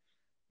there.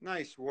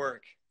 Nice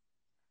work.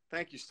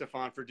 Thank you,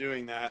 Stefan, for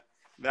doing that.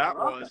 That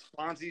was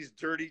Fonzy's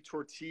Dirty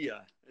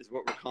Tortilla is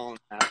what we're calling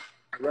that.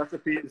 The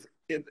recipe is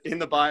in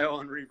the bio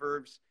on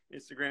Reverb's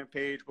Instagram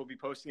page. We'll be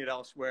posting it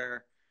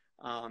elsewhere.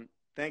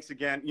 Thanks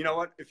again. You know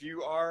what? If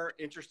you are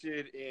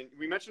interested in,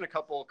 we mentioned a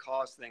couple of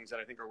cause things that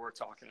I think are worth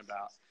talking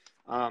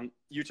about.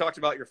 You talked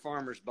about your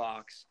farmer's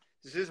box.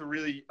 This is a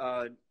really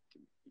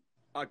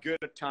a good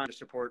time to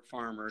support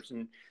farmers,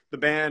 and the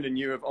band and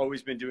you have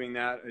always been doing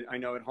that. I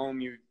know at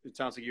home it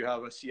sounds like you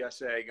have a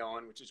CSA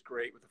going, which is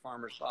great with the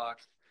farmer's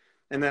box.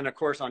 And then of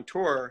course on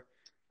tour,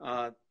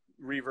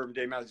 Reverb and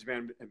Dave Matthews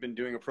Band have been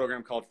doing a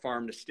program called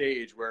Farm to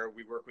Stage, where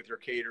we work with your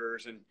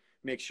caterers and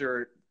make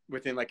sure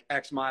within like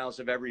X miles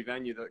of every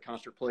venue that the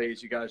concert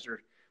plays, you guys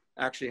are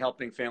actually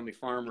helping family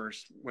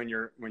farmers when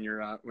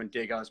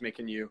Dega's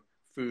making you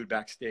food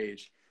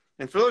backstage.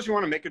 And for those who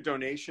want to make a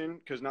donation,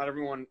 because not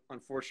everyone,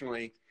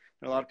 unfortunately,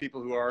 there are a lot of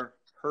people who are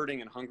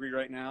hurting and hungry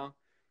right now.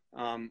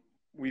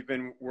 We've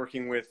been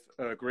working with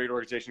a great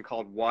organization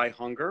called Why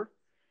Hunger,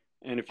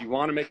 And if you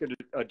want to make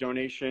a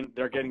donation,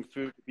 they're getting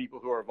food to people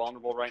who are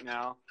vulnerable right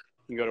now.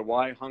 You can go to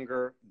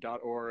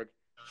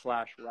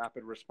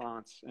whyhunger.org/rapid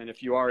response. And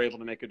if you are able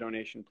to make a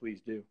donation,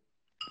 please do.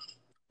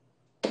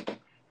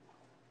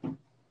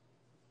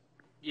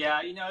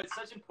 Yeah, you know, it's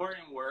such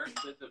important work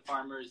that the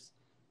farmers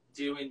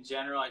do in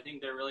general. I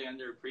think they're really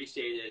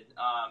underappreciated.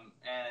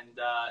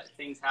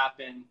 Things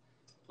happen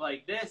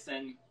like this,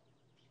 and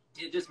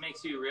it just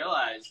makes you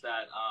realize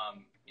that,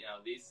 you know,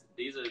 these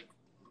are the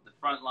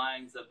front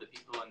lines of the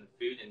people in the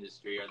food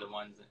industry are the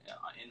ones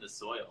in the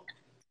soil.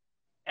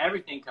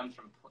 Everything comes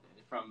from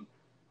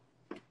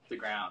the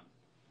ground.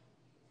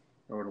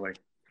 Totally.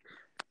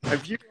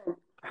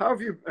 How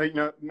have you, you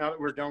know, now that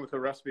we're done with the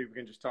recipe, we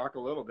can just talk a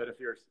little bit if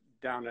you're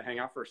down to hang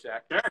out for a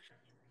sec. Sure.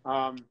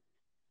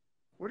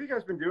 What have you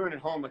guys been doing at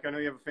home? Like, I know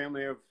you have a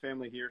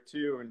family here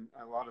too, and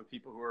a lot of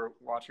people who are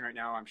watching right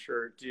now, I'm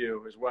sure,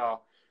 do as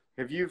well.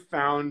 Have you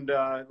found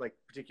like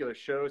particular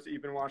shows that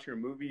you've been watching, or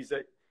movies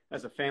that,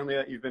 as a family,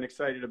 that you've been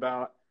excited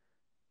about,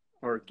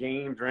 or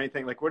games or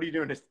anything? Like, what are you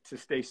doing to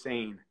stay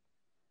sane?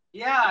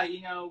 Yeah,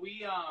 you know,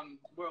 we're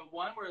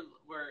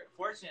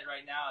fortunate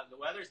right now. The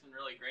weather's been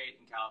really great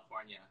in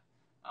California.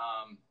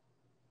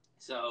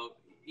 So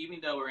even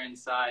though we're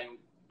inside,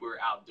 we're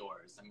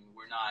outdoors. I mean,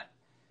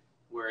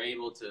 we're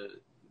able to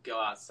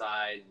go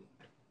outside.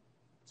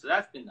 So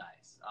that's been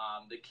nice.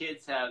 The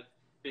kids have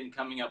been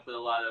coming up with a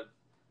lot of,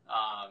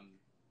 I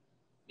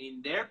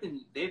mean,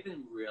 they've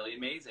been really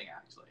amazing,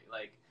 actually.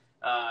 Like,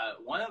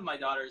 one of my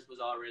daughters was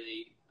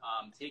already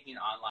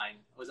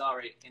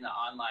already in an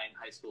online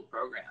high school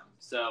program.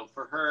 So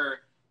for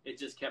her, it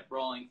just kept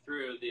rolling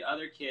through. The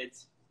other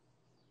kids,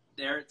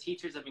 their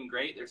teachers have been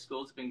great. Their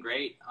schools have been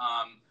great.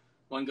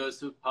 One goes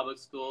to public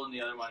school and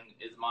the other one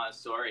is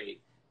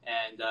Montessori.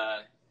 And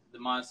the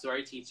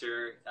Montessori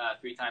teacher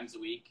 3 times a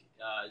week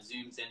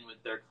Zooms in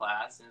with their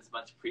class, and it's a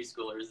bunch of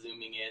preschoolers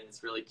zooming in.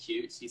 It's really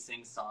cute. She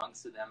sings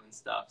songs to them and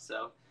stuff.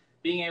 So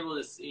being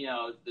able to, you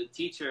know, the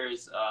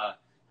teachers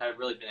have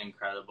really been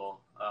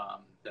incredible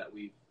that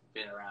we've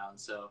been around.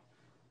 So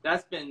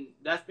that's been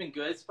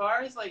good. As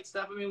far as like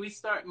stuff, I mean,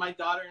 my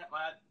daughter and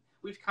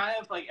we've kind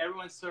of like,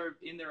 everyone's sort of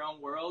in their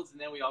own worlds, and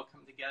then we all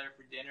come together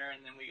for dinner,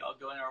 and then we all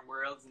go in our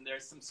worlds, and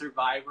there's some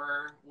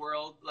Survivor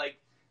world,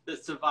 like the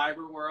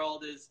Survivor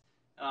world is,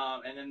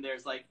 and then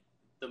there's like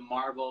the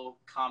Marvel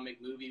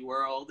comic movie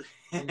world.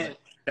 So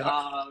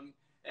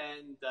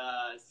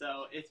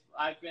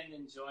I've been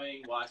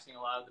enjoying watching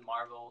a lot of the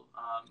Marvel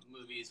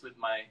movies with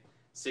my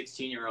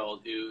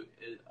 16-year-old who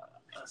is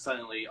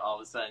suddenly all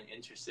of a sudden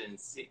interested in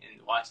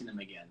watching them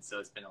again. So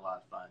it's been a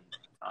lot of fun.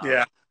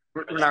 Yeah,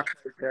 we're not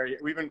quite there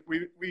yet.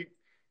 We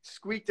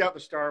squeaked out the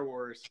Star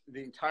Wars,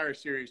 the entire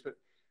series, but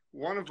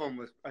one of them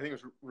was, I think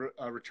it was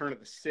Return of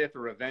the Sith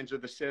or Revenge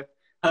of the Sith.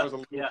 That was a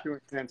little too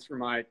intense for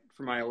my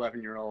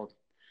 11-year-old.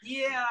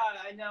 Yeah,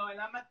 I know, and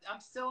I'm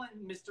still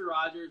in Mr.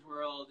 Rogers'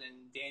 world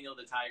and Daniel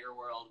the Tiger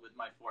world with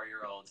my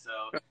 4-year-old.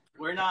 So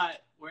we're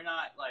not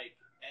like,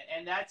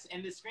 and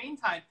the screen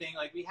time thing,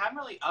 like we haven't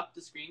really upped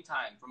the screen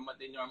time from what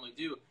they normally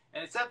do,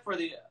 and except for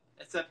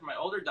my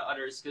older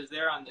daughters, because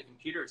they're on the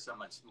computer so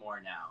much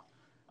more now.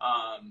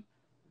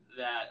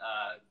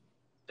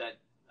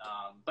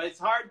 But it's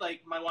hard.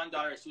 Like my one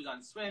daughter, she was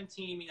on swim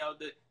team. You know,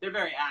 they're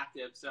very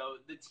active, so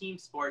the team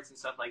sports and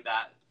stuff like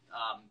that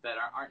that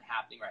aren't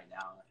happening right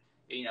now.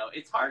 You know,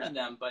 it's hard on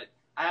them, but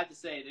I have to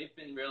say they've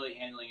been really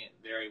handling it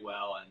very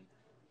well, and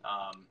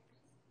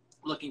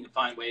looking to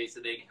find ways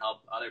that they can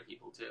help other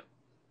people too.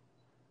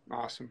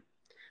 Awesome.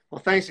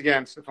 Well, thanks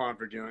again, Stefan,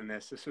 for doing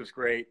this. This was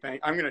great.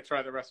 I'm going to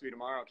try the recipe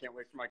tomorrow. I can't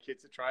wait for my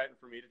kids to try it and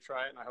for me to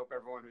try it. And I hope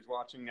everyone who's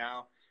watching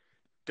now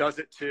does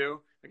it too.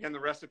 Again, the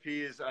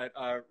recipe is at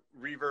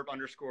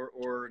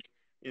reverb_org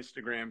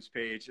Instagram's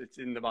page. It's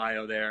in the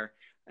bio there.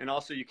 And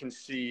also you can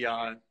see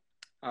a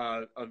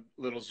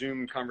little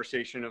Zoom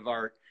conversation of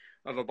a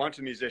bunch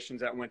of musicians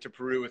that went to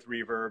Peru with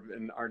Reverb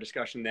and our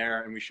discussion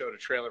there. And we showed a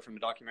trailer from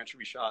the documentary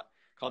we shot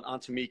called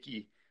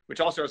Antamiki, which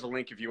also has a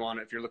link if you want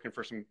it, if you're looking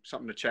for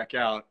something to check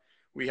out.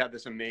 We had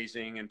this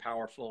amazing and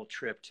powerful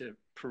trip to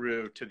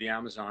Peru, to the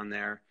Amazon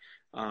there,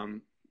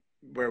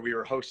 where we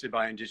were hosted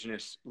by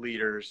indigenous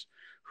leaders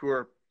who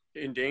are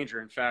in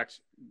danger. In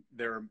fact,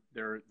 there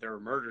are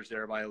murders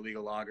there by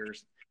illegal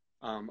loggers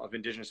of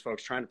indigenous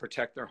folks trying to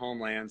protect their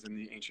homelands and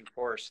the ancient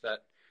forests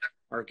that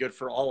are good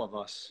for all of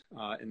us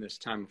in this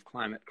time of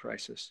climate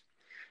crisis.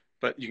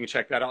 But you can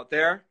check that out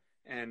there.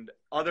 And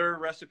other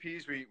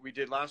recipes we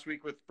did last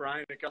week with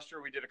Brian at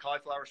Guster, we did a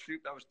cauliflower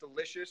soup that was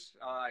delicious.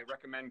 I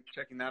recommend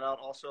checking that out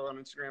also on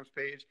Instagram's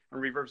page, on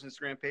Reverb's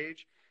Instagram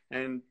page.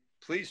 And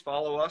please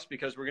follow us,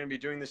 because we're going to be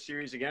doing this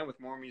series again with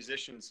more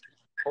musicians,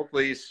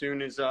 hopefully as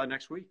soon as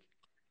next week.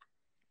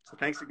 So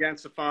thanks again,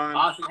 Stefan.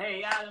 Awesome.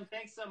 Hey, Adam,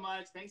 thanks so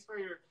much. Thanks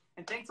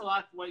a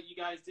lot for what you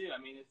guys do. I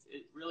mean,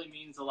 it really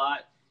means a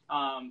lot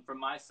from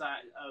my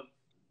side of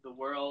the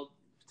world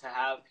to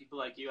have people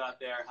like you out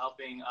there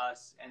helping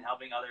us and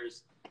helping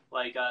others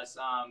like us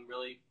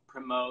really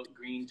promote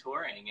green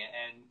touring.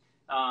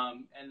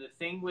 And the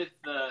thing with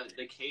the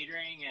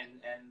catering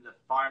and the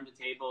farm to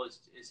table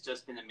is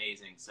just been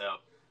amazing. So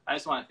I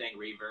just want to thank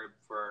Reverb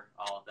for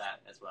all of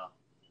that as well.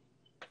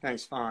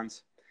 Thanks,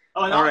 Fonz.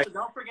 Oh, and all also right.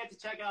 don't forget to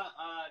check out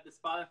the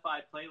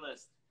Spotify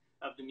playlist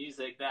of the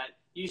music that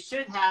you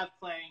should have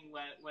playing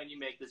when you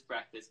make this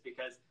breakfast,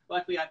 because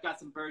luckily I've got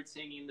some birds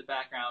singing in the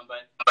background,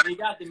 but when you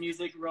got the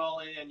music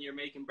rolling and you're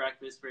making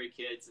breakfast for your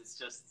kids,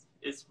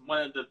 it's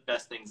one of the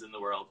best things in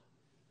the world.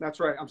 That's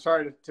right. I'm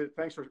sorry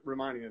thanks for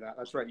reminding me of that.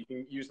 That's right. You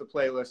can use the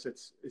playlist.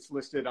 It's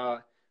listed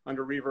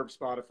under Reverb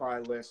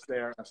Spotify list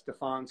there,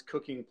 Stefan's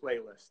cooking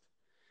playlist.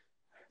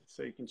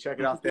 So you can check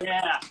it out there.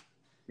 Yeah.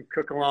 And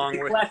cook along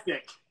with.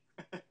 Eclectic.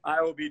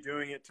 I will be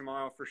doing it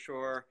tomorrow for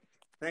sure.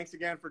 Thanks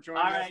again for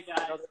joining us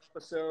for another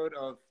episode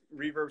of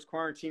Reverb's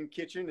Quarantine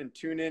Kitchen, and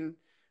tune in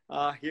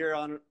here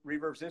on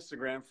Reverb's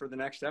Instagram for the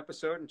next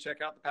episode and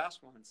check out the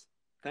past ones.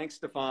 Thanks,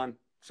 Stefan.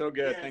 So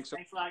good. Cheers.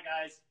 Thanks a lot,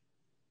 guys.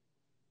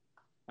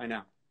 I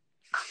know.